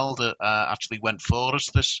as well that actually went for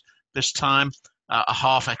us this time. I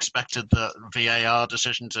half expected the VAR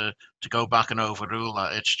decision to go back and overrule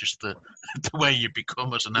that. It's just the way you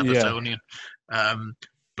become as an Evertonian. Yeah.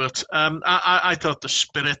 But I thought the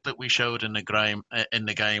spirit that we showed in the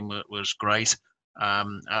game was great.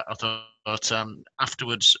 I thought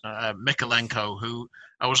afterwards, Mykolenko, who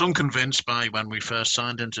I was unconvinced by when we first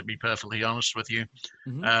signed him, to be perfectly honest with you,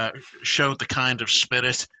 showed the kind of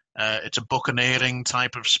spirit. It's a buccaneering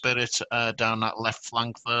type of spirit down that left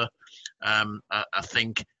flank there. I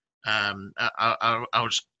think I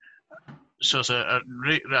was I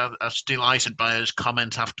was delighted by his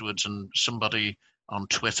comment afterwards, and somebody on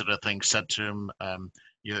Twitter, I think, said to him,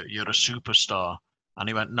 you're a superstar. And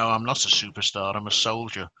he went, no, I'm not a superstar, I'm a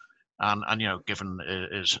soldier. And given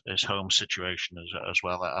his home situation as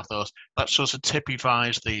well, I thought that sort of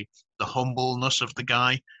typifies the humbleness of the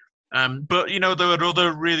guy. But, there were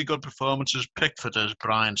other really good performances. Pickford, as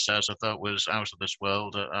Brian says, I thought was out of this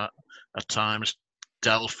world at times.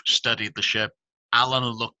 Delph steadied the ship. Allen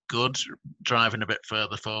looked good, driving a bit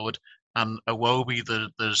further forward. And Iwobi,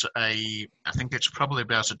 I think it's probably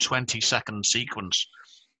about a 20-second sequence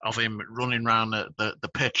of him running around the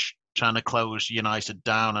pitch, trying to close United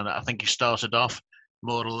down. And I think he started off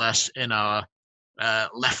more or less in our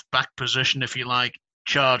left back position, if you like,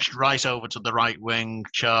 charged right over to the right wing,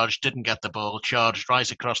 didn't get the ball, charged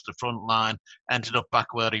right across the front line, ended up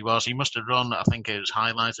back where he was. He must have run, I think it was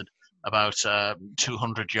highlighted, about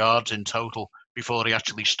 200 yards in total before he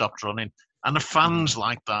actually stopped running. And the fans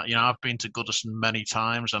like that. I've been to Goodison many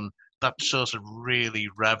times, and that sort of really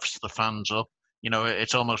revs the fans up.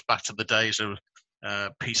 It's almost back to the days of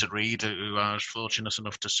Peter Reid, who I was fortunate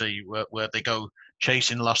enough to see, where they go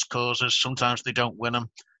chasing lost causes. Sometimes they don't win them,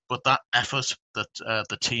 but that effort that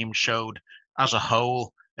the team showed as a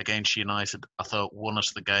whole against United, I thought won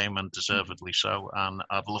us the game, and deservedly so. And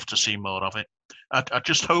I'd love to see more of it. I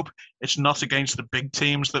just hope it's not against the big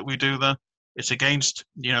teams that we do that. It's against,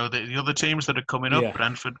 the other teams that are coming up,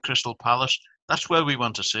 Brentford, Crystal Palace. That's where we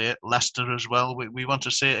want to see it. Leicester as well. We want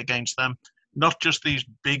to see it against them, not just these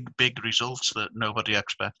big results that nobody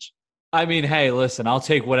expects. I mean, hey, listen, I'll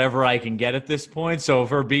take whatever I can get at this point. So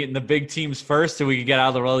if we're beating the big teams first so we can get out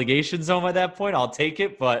of the relegation zone at that point, I'll take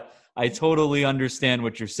it. But I totally understand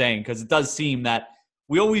what you're saying, because it does seem that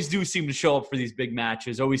we always do seem to show up for these big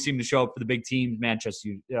matches, always seem to show up for the big teams, Manchester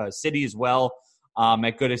City as well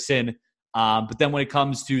at Goodison. But then when it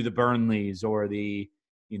comes to the Burnleys or the,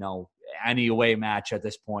 any away match at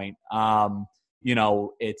this point,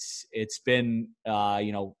 it's been,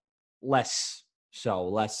 less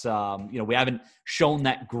so. We haven't shown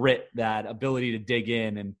that grit, that ability to dig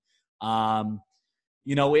in. And,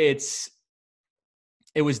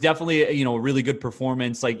 it was definitely, a really good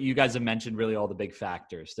performance. Like you guys have mentioned, really all the big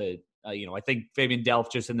factors that, I think Fabian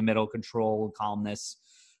Delph just in the middle, control and calmness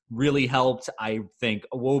really helped. I think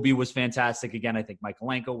Iwobi was fantastic. Again, I think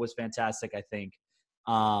Michaelenko was fantastic. I think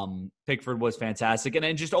Pickford was fantastic. And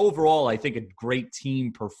then just overall, I think a great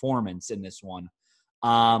team performance in this one.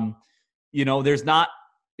 There's not,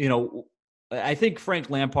 I think Frank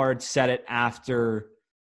Lampard said it after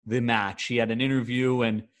the match. He had an interview,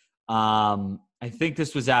 and I think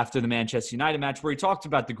this was after the Manchester United match, where he talked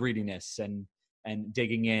about the greediness and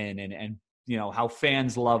digging in and how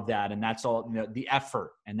fans love that. And that's all, the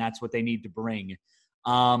effort, and that's what they need to bring.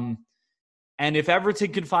 And if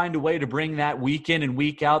Everton can find a way to bring that week in and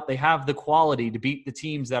week out, they have the quality to beat the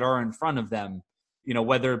teams that are in front of them,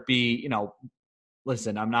 whether it be,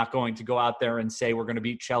 listen, I'm not going to go out there and say we're going to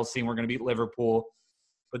beat Chelsea and we're going to beat Liverpool.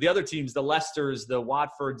 But the other teams, the Leicesters, the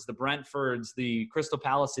Watfords, the Brentfords, the Crystal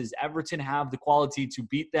Palaces, Everton have the quality to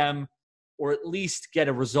beat them or at least get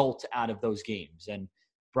a result out of those games. And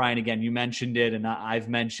Brian, again, you mentioned it and I've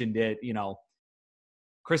mentioned it,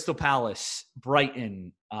 Crystal Palace,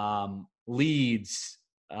 Brighton, Leeds,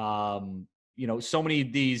 so many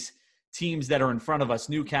of these teams that are in front of us,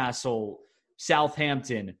 Newcastle,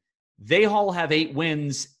 Southampton, they all have 8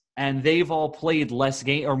 wins and they've all played less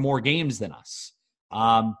game or more games than us.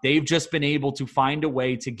 They've just been able to find a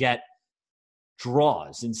way to get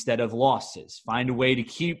draws instead of losses, find a way to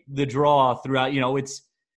keep the draw throughout. It's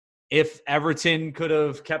if Everton could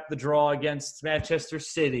have kept the draw against Manchester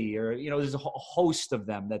City or, there's a host of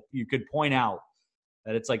them that you could point out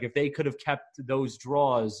that it's like if they could have kept those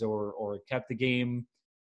draws or kept the game,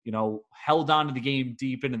 held on to the game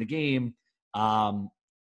deep into the game,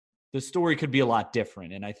 the story could be a lot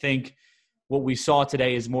different. And I think what we saw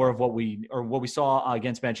today is more of what we saw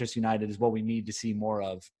against Manchester United is what we need to see more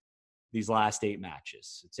of these last 8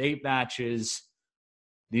 matches. It's 8 matches.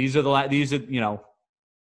 These are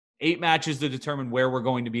 8 matches to determine where we're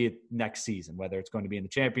going to be next season, whether it's going to be in the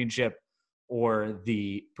Championship or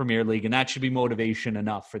the Premier League. And that should be motivation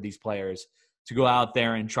enough for these players to go out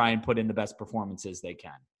there and try and put in the best performances they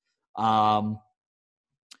can.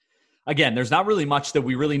 Again, there's not really much that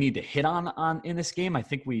we really need to hit on in this game. I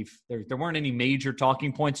think there weren't any major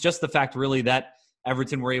talking points, just the fact really that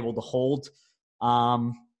Everton were able to hold.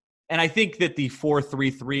 And I think that the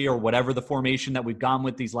 4-3-3 or whatever the formation that we've gone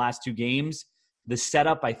with these last 2 games, the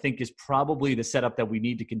setup I think is probably the setup that we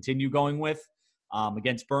need to continue going with.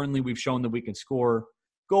 Against Burnley, we've shown that we can score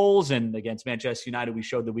goals, and against Manchester United, we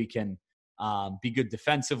showed that we can be good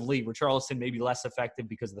defensively. Richarlison may be less effective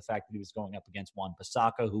because of the fact that he was going up against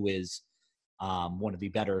Wan-Bissaka, who is one of the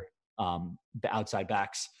better outside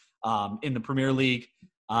backs in the Premier League.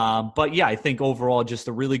 But yeah, I think overall just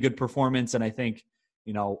a really good performance. And I think,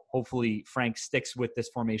 hopefully Frank sticks with this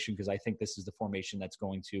formation because I think this is the formation that's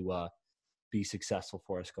going to be successful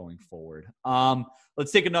for us going forward.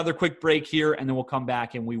 Let's take another quick break here, and then we'll come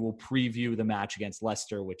back and we will preview the match against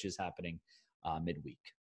Leicester, which is happening midweek.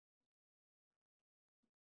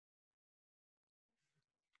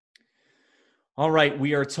 All right,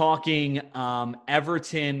 we are talking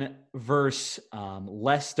Everton versus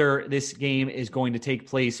Leicester. This game is going to take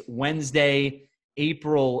place Wednesday,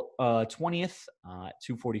 April 20th at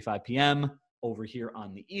 2:45 p.m. over here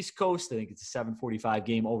on the East Coast. I think it's a 7:45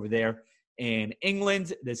 game over there in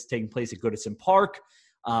England. This is taking place at Goodison Park.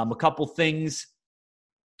 A couple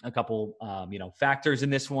factors in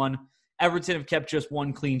this one. Everton have kept just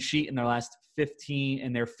 1 clean sheet in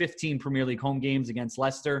their 15 Premier League home games against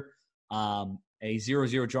Leicester. A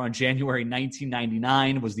 0-0 draw in January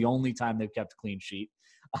 1999 was the only time they've kept a clean sheet.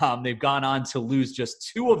 They've gone on to lose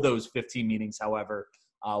just 2 of those 15 meetings, however,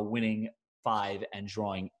 winning 5 and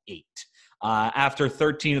drawing 8. After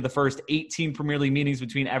 13 of the first 18 Premier League meetings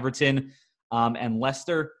between Everton and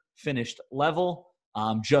Leicester finished level.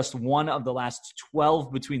 Just one of the last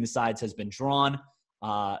 12 between the sides has been drawn,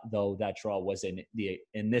 though that draw was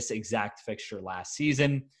in this exact fixture last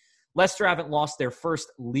season. Leicester haven't lost their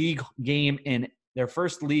first league game in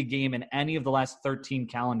any of the last 13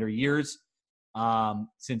 calendar years,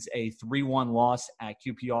 since a 3-1 loss at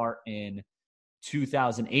QPR in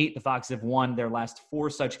 2008. The Foxes have won their last 4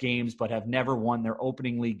 such games, but have never won their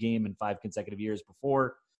opening league game in 5 consecutive years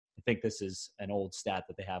before. I think this is an old stat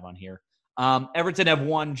that they have on here. Everton have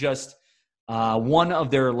won just one of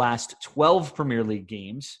their last 12 Premier League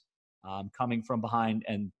games, coming from behind,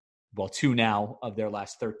 and 2 now of their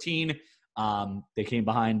last 13. They came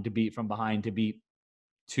from behind to beat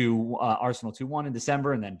Arsenal 2-1 in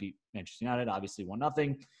December, and then beat Manchester United, obviously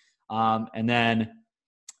 1-0. And then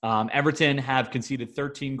Everton have conceded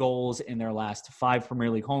 13 goals in their last 5 Premier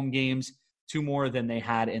League home games, 2 more than they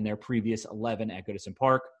had in their previous 11 at Goodison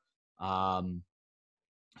Park.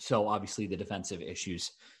 So obviously the defensive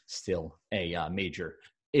issues still a major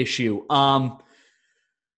issue.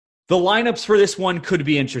 The lineups for this one could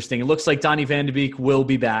be interesting. It looks like Donny van de Beek will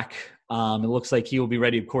be back. It looks like he will be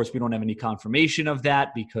ready. Of course, we don't have any confirmation of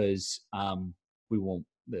that because we won't.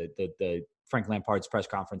 The Frank Lampard's press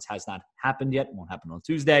conference has not happened yet. It won't happen on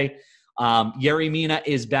Tuesday. Yerry Mina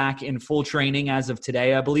is back in full training as of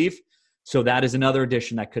today, I believe. So that is another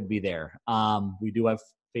addition that could be there. We do have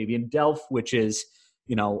Fabian Delph, which is,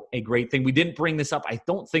 a great thing. We didn't bring this up. I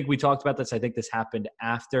don't think we talked about this. I think this happened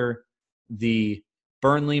after the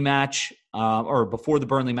Burnley match, or before the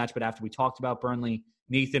Burnley match, but after we talked about Burnley.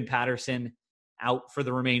 Nathan Patterson out for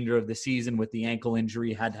the remainder of the season with the ankle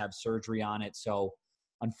injury, had to have surgery on it. So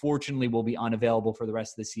unfortunately will be unavailable for the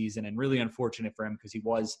rest of the season, and really unfortunate for him because he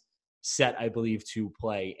was set, I believe, to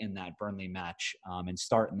play in that Burnley match and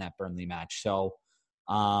start in that Burnley match. So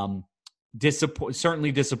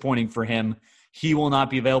certainly disappointing for him. He will not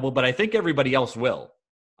be available, but I think everybody else will,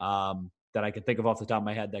 that I can think of off the top of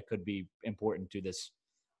my head that could be important to this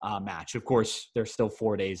match. Of course, there's still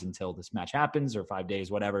 4 days until this match happens, or 5 days,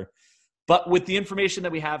 whatever. But with the information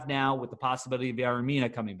that we have now, with the possibility of Yerry Mina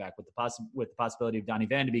coming back, with the possibility of Donny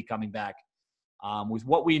van de Beek coming back, with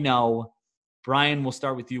what we know, Brian, we'll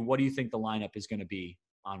start with you. What do you think the lineup is going to be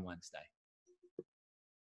on Wednesday?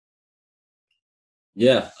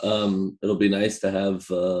 Yeah, it'll be nice to have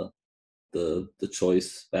the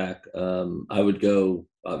choice back. I would go,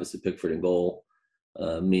 obviously, Pickford in goal.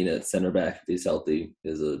 Mina at center back, if he's healthy,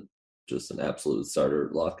 is just an absolute starter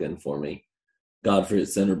lock-in for me. Godfrey at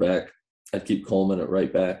center back. I'd keep Coleman at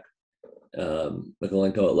right back.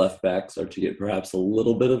 Mykolenko at left back, start to get perhaps a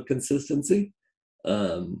little bit of consistency.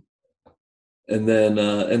 And then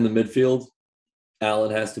in the midfield,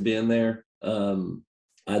 Allen has to be in there.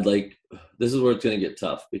 This is where it's going to get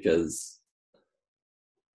tough because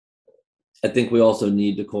I think we also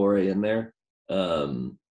need Doucouré in there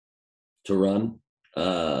to run.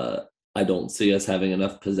 I don't see us having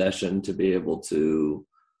enough possession to be able to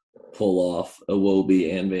pull off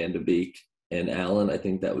Iwobi and Van de Beek and Allen. I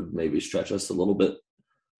think that would maybe stretch us a little bit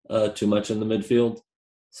too much in the midfield.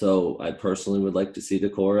 So I personally would like to see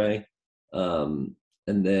Doucouré. And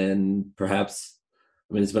then perhaps,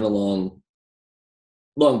 it's been a long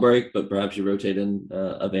break, but perhaps you rotate in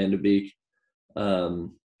a Van de Beek. But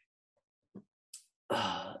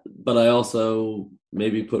I also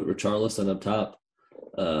maybe put Richarlison up top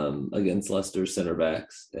against Leicester's center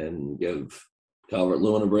backs and give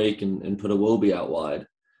Calvert-Lewin a break and put Iwobi out wide.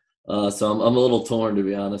 So I'm a little torn, to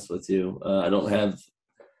be honest with you. I don't have,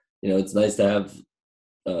 it's nice to have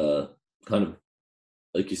kind of,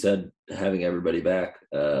 like you said, having everybody back.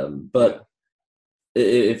 But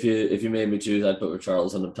if you made me choose, I'd put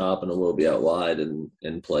Richarlison up top and Iwobi out wide and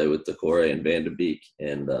play with Doucouré and Van de Beek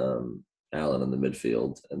and Allen in the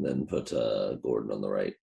midfield, and then put Gordon on the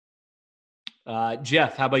right.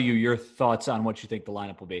 Jeff, how about you? Your thoughts on what you think the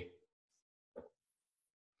lineup will be?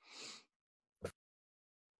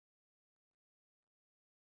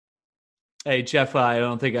 Hey, Jeff, I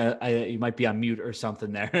don't think you might be on mute or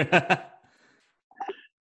something there.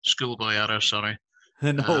 Schoolboy error, sorry.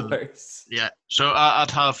 No worries. Yeah, so I'd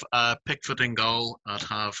have Pickford in goal. I'd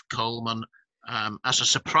have Coleman. As a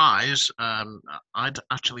surprise, I'd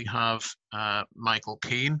actually have Michael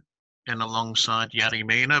Keane in alongside Yerry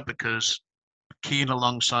Mina, because Keane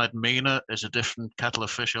alongside Mina is a different kettle of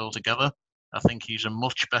fish altogether. I think he's a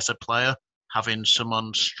much better player having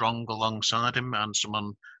someone strong alongside him and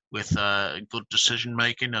someone with good decision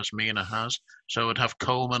making, as Mina has. So I'd have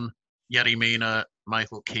Coleman Yerry Mina,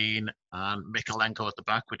 Michael Keane, and Mykolenko at the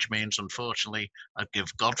back, which means, unfortunately, I'd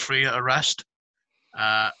give Godfrey a rest.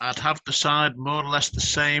 I'd have the side more or less the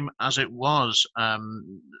same as it was,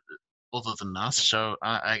 other than that. So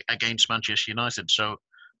against Manchester United, so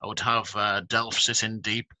I would have Delph sitting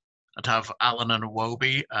deep. I'd have Allen and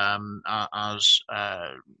Iwobi as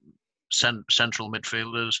central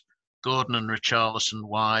midfielders, Gordon and Richarlison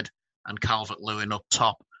wide, and Calvert-Lewin up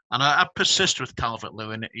top. And I persist with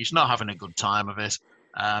Calvert-Lewin. He's not having a good time of it.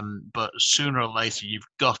 But sooner or later, you've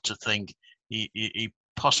got to think he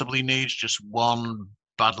possibly needs just one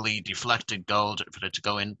badly deflected goal for it to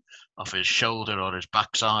go in off his shoulder or his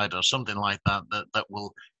backside or something like that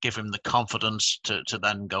will give him the confidence to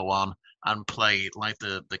then go on and play like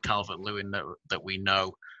the Calvert-Lewin that we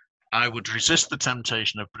know. I would resist the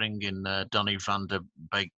temptation of bringing Donny van de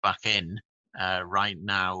Beek back in right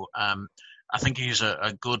now. I think he's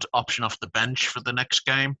a good option off the bench for the next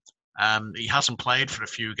game. He hasn't played for a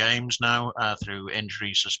few games now through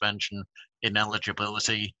injury, suspension,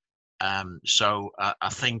 ineligibility. So I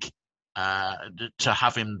think to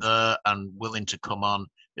have him there and willing to come on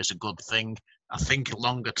is a good thing. I think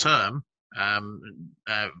longer term,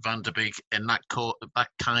 Van de Beek in that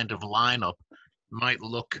kind of lineup might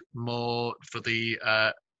look more for the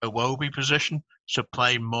Iwobi position, so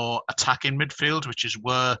play more attacking midfield, which is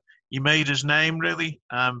where he made his name really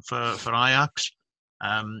for Ajax.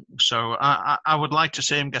 So I would like to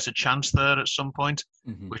see him get a chance there at some point,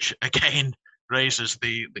 which again raises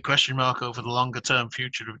the question mark over the longer term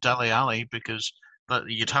future of Dele Alli, because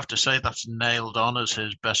you'd have to say that's nailed on as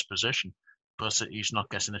his best position, but he's not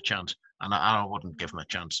getting a chance, and I wouldn't give him a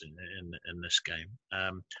chance in this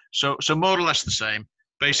game. So more or less the same.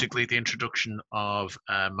 Basically, the introduction of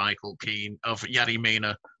Michael Keane, of Yerry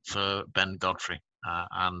Mina for Ben Godfrey,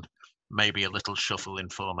 and maybe a little shuffle in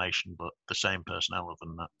formation, but the same personnel other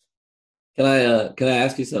than that. Can I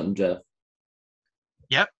ask you something, Jeff?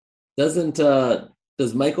 Yep.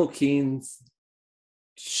 Does Michael Keane's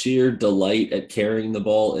sheer delight at carrying the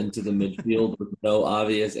ball into the midfield with no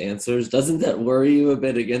obvious answers, doesn't that worry you a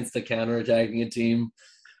bit against the counterattacking a team?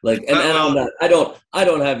 Like, and on that, I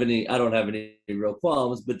don't have any real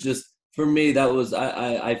qualms, but just for me, that was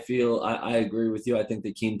I feel I agree with you. I think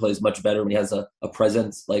that Keane plays much better when he has a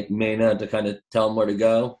presence like Mena to kind of tell him where to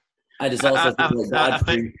go. I just also think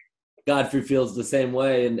that Godfrey feels the same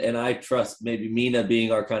way, and I trust maybe Mina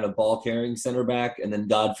being our kind of ball carrying center back, and then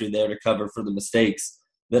Godfrey there to cover for the mistakes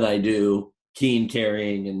than I do Keane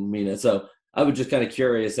carrying and Mina. So I was just kind of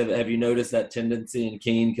curious. Have you noticed that tendency in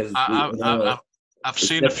Keane? Because I've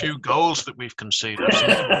seen a few goals that we've conceded.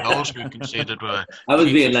 Where I was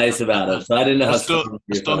being nice about it, so I didn't know how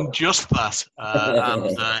it's done just that.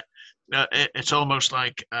 And it's almost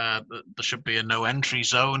like there should be a no entry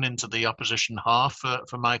zone into the opposition half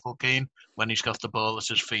for Michael Keane when he's got the ball at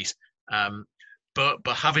his feet. But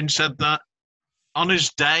having said that, on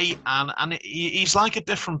his day, and he's like a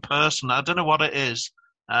different person. I don't know what it is,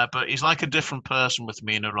 but he's like a different person with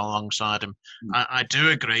Mina alongside him. I do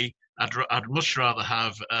agree. I'd much rather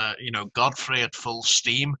have Godfrey at full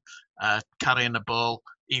steam, carrying the ball,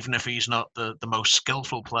 even if he's not the most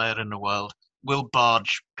skillful player in the world. Will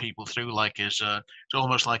barge people through like it's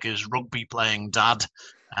almost like his rugby playing dad.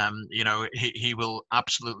 He will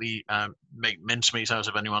absolutely make mincemeat out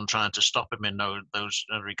of anyone trying to stop him in those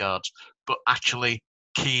regards. But actually,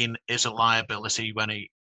 Keane is a liability when he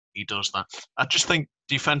does that. I just think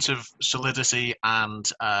defensive solidity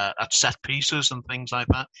and at set pieces and things like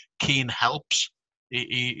that, Keane helps.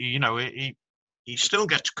 He still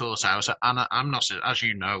gets caught out, and I'm not, as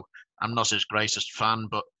you know, I'm not his greatest fan,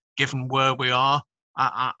 but given where we are,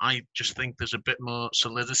 I just think there's a bit more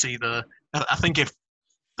solidity there. I think if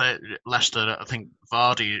Leicester, I think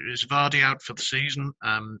is Vardy out for the season?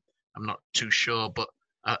 I'm not too sure, but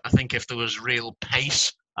I think if there was real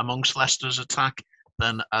pace amongst Leicester's attack,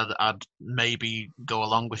 then I'd maybe go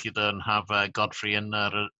along with you there and have Godfrey in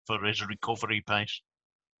there for his recovery pace.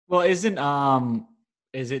 Well, is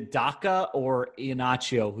it Daka or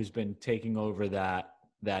Iheanacho who's been taking over that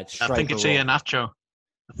striker I think it's role? Iheanacho.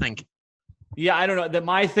 I think. Yeah, I don't know.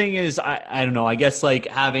 My thing is, I don't know. I guess like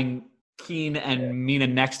having Keane and Mina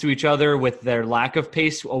next to each other with their lack of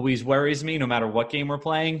pace always worries me, no matter what game we're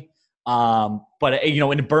playing. But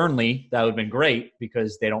in Burnley, that would have been great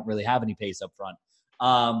because they don't really have any pace up front.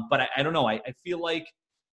 But I don't know. I feel like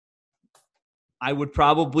I would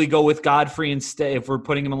probably go with Godfrey instead if we're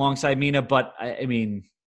putting him alongside Mina. But I mean,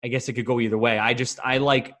 I guess it could go either way. I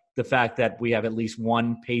like the fact that we have at least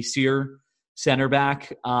one pacier center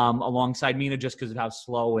back alongside Mina just because of how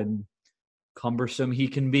slow and cumbersome he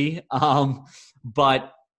can be.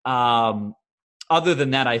 But other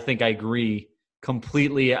than that, I think I agree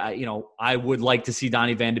completely. I would like to see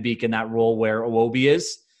Donny van de Beek in that role where Iwobi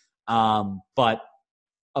is. But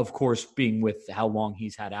of course, being with how long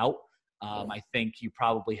he's had out, I think you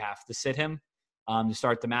probably have to sit him to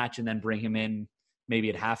start the match and then bring him in maybe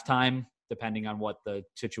at halftime, depending on what the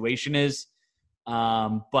situation is.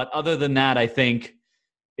 But other than that, I think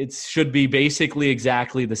it should be basically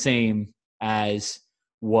exactly the same as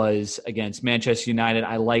was against Manchester United.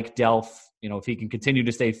 I like Delph. If he can continue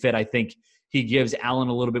to stay fit, I think he gives Allen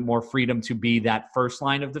a little bit more freedom to be that first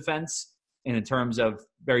line of defense, and in terms of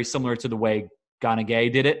very similar to the way Gana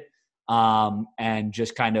Gueye did it, and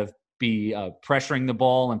just kind of be pressuring the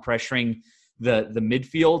ball and pressuring the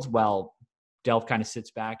midfield while Delph kind of sits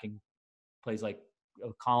back and plays like a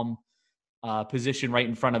calm position right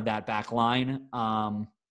in front of that back line. And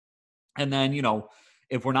then,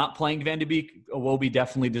 if we're not playing Van de Beek, Iwobi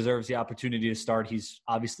definitely deserves the opportunity to start. He's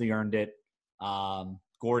obviously earned it.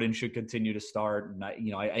 Gordon should continue to start. And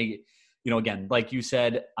again, like you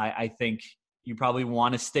said, I think you probably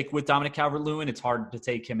want to stick with Dominic Calvert-Lewin. It's hard to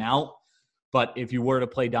take him out. But if you were to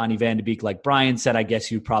play Donny van de Beek, like Brian said, I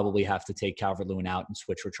guess you'd probably have to take Calvert-Lewin out and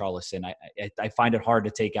switch Richarlison. I find it hard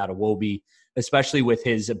to take out Iwobi, especially with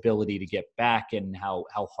his ability to get back and how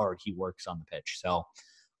hard he works on the pitch. So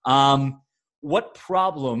what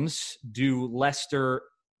problems do Leicester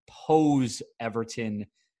pose Everton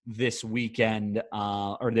this weekend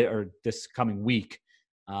or this coming week?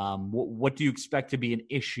 What do you expect to be an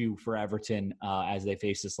issue for Everton as they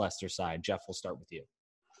face this Leicester side? Jeff, we'll start with you.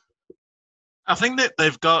 I think that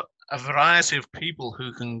they've got a variety of people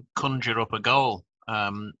who can conjure up a goal.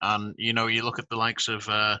 And, you look at the likes of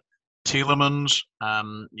Tielemans,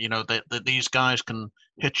 these guys can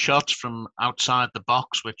hit shots from outside the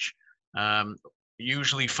box, which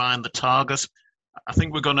usually find the target. I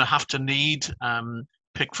think we're going to have to need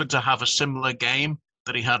Pickford to have a similar game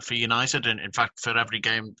that he had for United, and in fact for every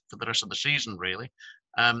game for the rest of the season, really.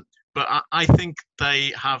 But I think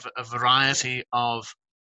they have a variety of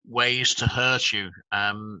ways to hurt you.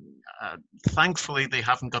 Thankfully, they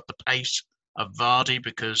haven't got the pace of Vardy,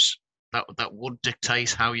 because that would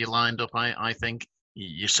dictate how you lined up. I think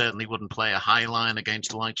you certainly wouldn't play a high line against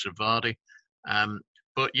the likes of Vardy.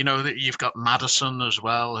 But you've got Maddison as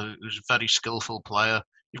well, who's a very skillful player.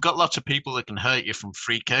 You've got lots of people that can hurt you from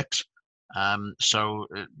free kicks. So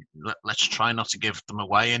let's try not to give them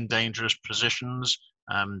away in dangerous positions.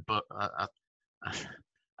 But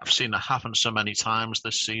I've seen it happen so many times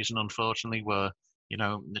this season, unfortunately, where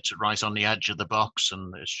it's right on the edge of the box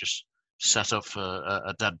and it's just set up for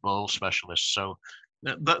a dead ball specialist. So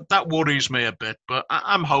that worries me a bit, but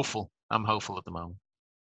I'm hopeful. I'm hopeful at the moment.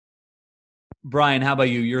 Brian, how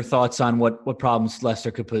about you? Your thoughts on what problems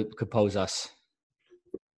Leicester could pose us?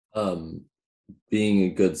 Being a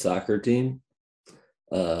good soccer team.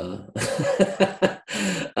 No,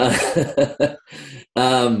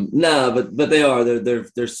 but they are.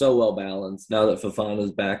 They're so well balanced now that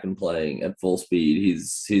Fofana's back and playing at full speed.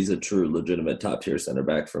 He's a true, legitimate top tier center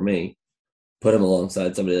back for me. Put him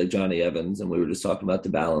alongside somebody like Johnny Evans, and we were just talking about the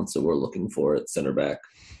balance that we're looking for at center back.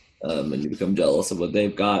 And you become jealous of what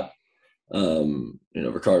they've got.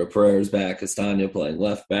 Ricardo Pereira's back, Castagna playing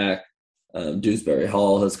left back. Dewsbury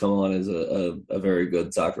Hall has come on as a very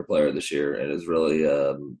good soccer player this year and has really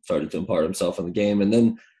started to impart himself in the game. And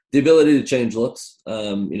then the ability to change looks.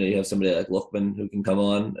 You have somebody like Lookman who can come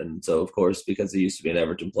on. And so, of course, because he used to be an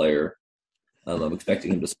Everton player, I'm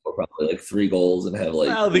expecting him to score probably like 3 goals and have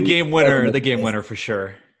the game winner for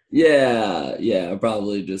sure. Yeah,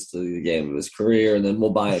 probably just the game of his career, and then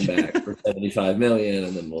we'll buy him back for $75 million,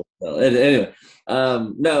 and then we'll sell it. Anyway,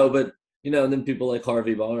 no, but and then people like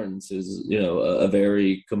Harvey Barnes, who's a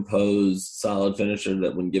very composed, solid finisher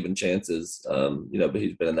that when given chances, but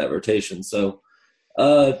he's been in that rotation. So,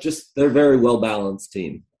 they're a very well balanced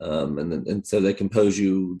team, and so they can pose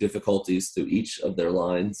you difficulties through each of their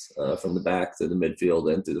lines, from the back through the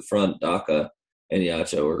midfield and through the front. Daka and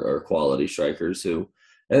Yacho are quality strikers who.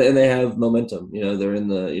 And they have momentum. They're in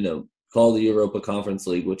the, call the Europa Conference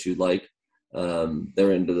League, which you'd like.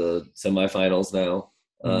 They're into the semifinals now.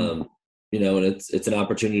 And it's an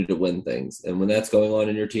opportunity to win things. And when that's going on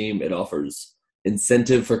in your team, it offers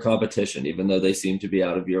incentive for competition, even though they seem to be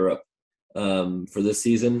out of Europe for this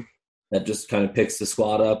season. That just kind of picks the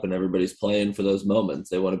squad up and everybody's playing for those moments.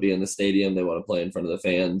 They want to be in the stadium. They want to play in front of the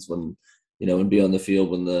fans and be on the field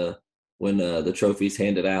when the trophy's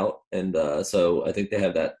handed out. And so I think they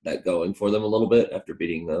have that going for them a little bit after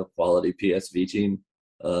beating the quality PSV team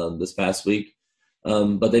this past week.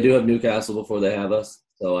 But they do have Newcastle before they have us.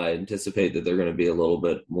 So I anticipate that they're going to be a little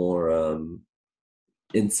bit more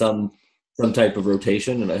in some some type of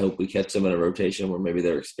rotation, and I hope we catch them in a rotation where maybe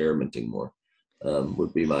they're experimenting more.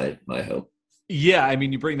 Would be my hope. Yeah, I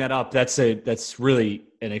mean, you bring that up. That's really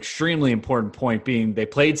an extremely important point. Being they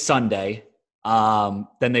played Sunday,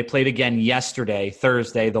 then they played again yesterday,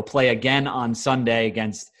 Thursday. They'll play again on Sunday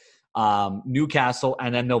against Newcastle,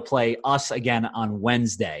 and then they'll play us again on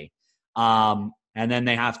Wednesday. And then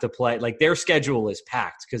they have to play, like, their schedule is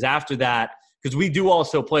packed because after that, because we do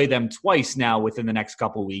also play them twice now within the next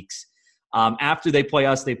couple weeks. After they play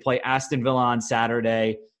us, they play Aston Villa on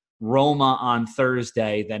Saturday, Roma on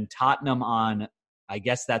Thursday, then Tottenham on, I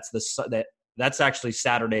guess that's actually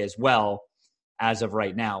Saturday as well, as of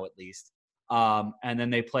right now at least. And then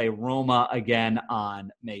they play Roma again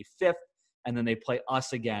on May 5th, and then they play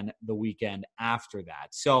us again the weekend after that.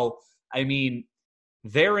 So, I mean,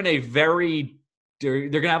 they're in a they're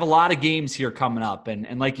going to have a lot of games here coming up.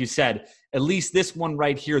 And like you said, at least this one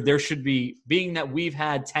right here, there should be, being that we've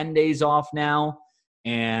had 10 days off now,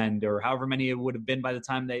 or however many it would have been by the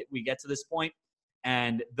time that we get to this point,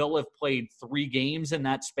 and they'll have played 3 games in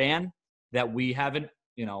that span that we haven't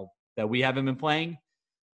been playing,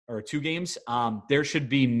 or 2 games. There should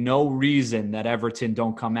be no reason that Everton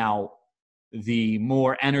don't come out the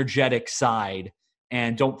more energetic side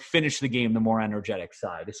and don't finish the game the more energetic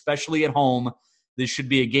side, especially at home. This should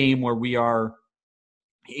be a game where we are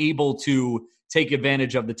able to take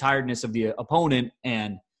advantage of the tiredness of the opponent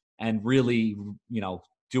and really,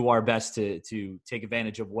 do our best to take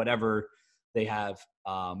advantage of whatever they have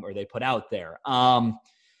or they put out there. Again,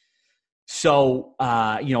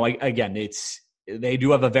 they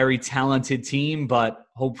do have a very talented team, but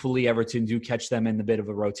hopefully Everton do catch them in a bit of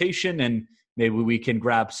a rotation, and maybe we can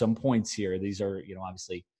grab some points here. These are,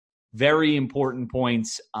 obviously very important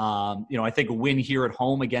points. I think a win here at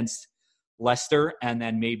home against Leicester and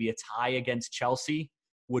then maybe a tie against Chelsea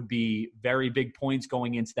would be very big points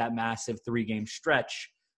going into that massive 3-game stretch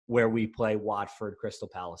where we play Watford, Crystal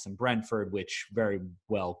Palace, and Brentford, which very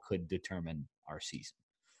well could determine our season.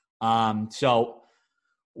 So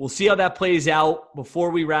we'll see how that plays out.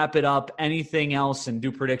 Before we wrap it up, anything else and do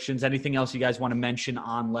predictions, anything else you guys want to mention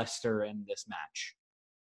on Leicester and this match?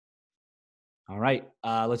 All right,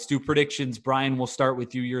 let's do predictions. Brian, we'll start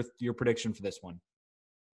with you. Your prediction for this one.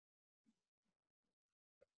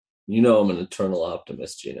 I'm an eternal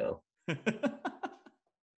optimist, Eternal.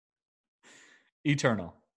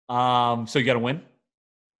 So you got to win?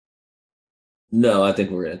 No, I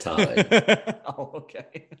think we're going to tie. Oh,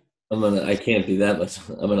 okay. I can't be that much.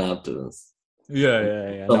 I'm an optimist.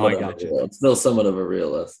 Yeah. No, I got you. Still somewhat of a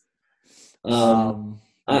realist.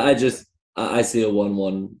 I see a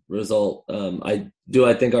 1-1 result. I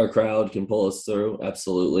think our crowd can pull us through.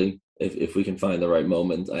 Absolutely. If we can find the right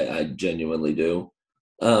moment, I genuinely do.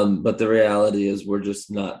 But the reality is we're just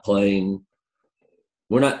not playing.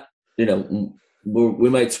 We're not, we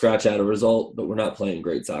might scratch out a result, but we're not playing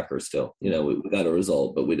great soccer still. We got a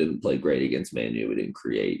result, but we didn't play great against Man U. We didn't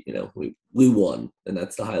create, we won, and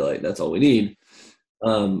that's the highlight. That's all we need.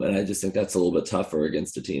 And I just think that's a little bit tougher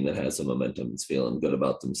against a team that has some momentum and is feeling good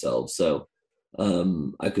about themselves. So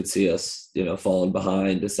I could see us, falling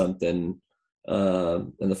behind to something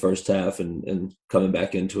in the first half and coming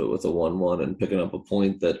back into it with a 1-1 and picking up a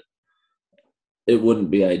point that it wouldn't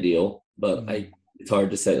be ideal. But it's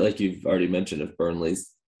hard to say, like you've already mentioned, if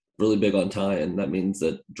Burnley's really big on tying, that means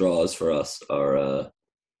that draws for us are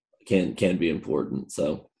can be important.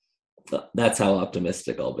 So that's how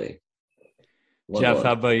optimistic I'll be. Jeff,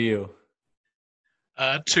 how about you?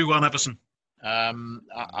 2-1 Everton.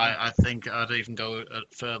 I think I'd even go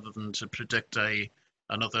further than to predict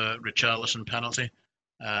another Richarlison penalty.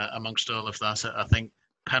 Amongst all of that, I think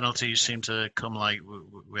penalties seem to come like,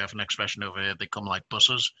 we have an expression over here, they come like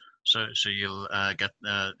buses. So you'll get,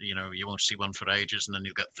 you won't see one for ages, and then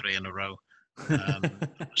you'll get 3 in a row.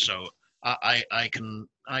 So I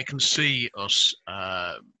can see us,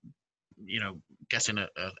 getting a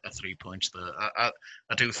 3 points there. I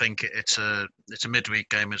do think it's a midweek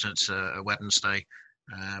game, as it's a Wednesday.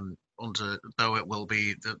 Though it will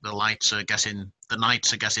be the nights are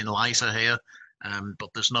getting lighter here, but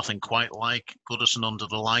there's nothing quite like Goodison under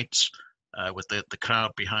the lights with the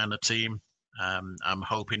crowd behind the team. I'm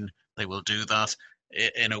hoping they will do that.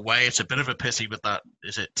 In a way, it's a bit of a pity with that,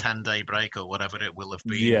 is it 10-day break or whatever it will have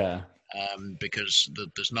been? Yeah. Because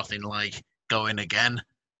there's nothing like going again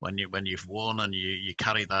when you've won and you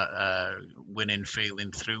carry that winning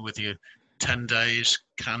feeling through with you. 10 days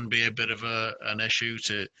can be a bit of an issue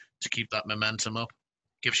to keep that momentum up.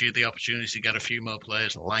 Gives you the opportunity to get a few more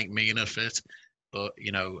players like Mina fit, but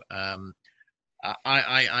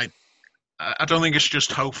I don't think it's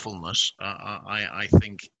just hopefulness. I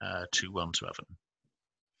think 2-1 to Everton.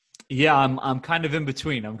 Yeah, I'm kind of in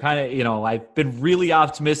between. I'm kind of, I've been really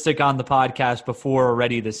optimistic on the podcast before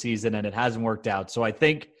already this season, and it hasn't worked out. So I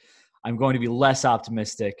think I'm going to be less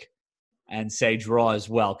optimistic and say draw as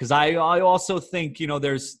well, because I also think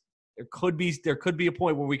there could be a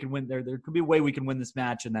point where we can win. There could be a way we can win this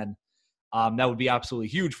match, and then that would be absolutely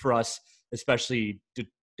huge for us, especially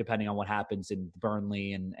depending on what happens in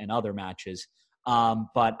Burnley and other matches.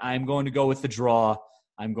 But I'm going to go with the draw.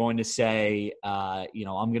 I'm going to say, I'll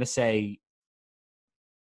say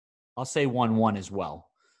 1-1 as well.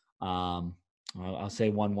 I'll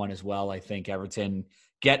say 1-1 as well. I think Everton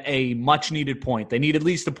get a much needed point. They need at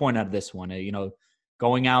least a point out of this one.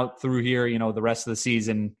 Going out through here, the rest of the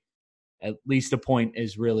season, at least a point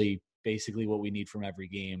is really basically what we need from every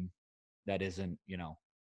game. That isn't,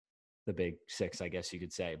 the big six, I guess you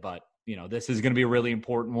could say. But, this is going to be a really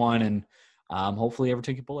important one, and hopefully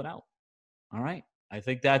Everton can pull it out. All right. I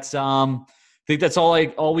think that's all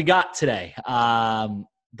we got today.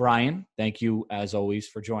 Brian, thank you as always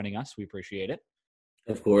for joining us. We appreciate it.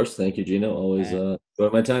 Of course. Thank you, Gino. Always enjoy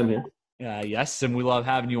my time here. Yes, and we love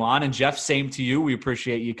having you on. And Jeff, same to you. We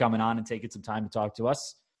appreciate you coming on and taking some time to talk to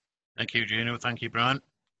us. Thank you, Gino. Thank you, Brian.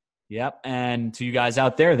 Yep. And to you guys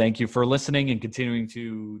out there, thank you for listening and continuing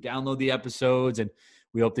to download the episodes. And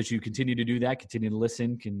we hope that you continue to do that, continue to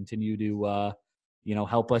listen, continue to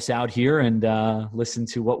help us out here and listen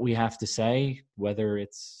to what we have to say, whether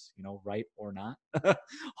it's, right or not.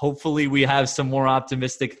 Hopefully we have some more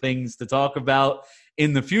optimistic things to talk about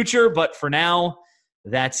in the future. But for now,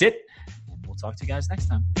 that's it. And we'll talk to you guys next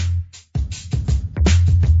time.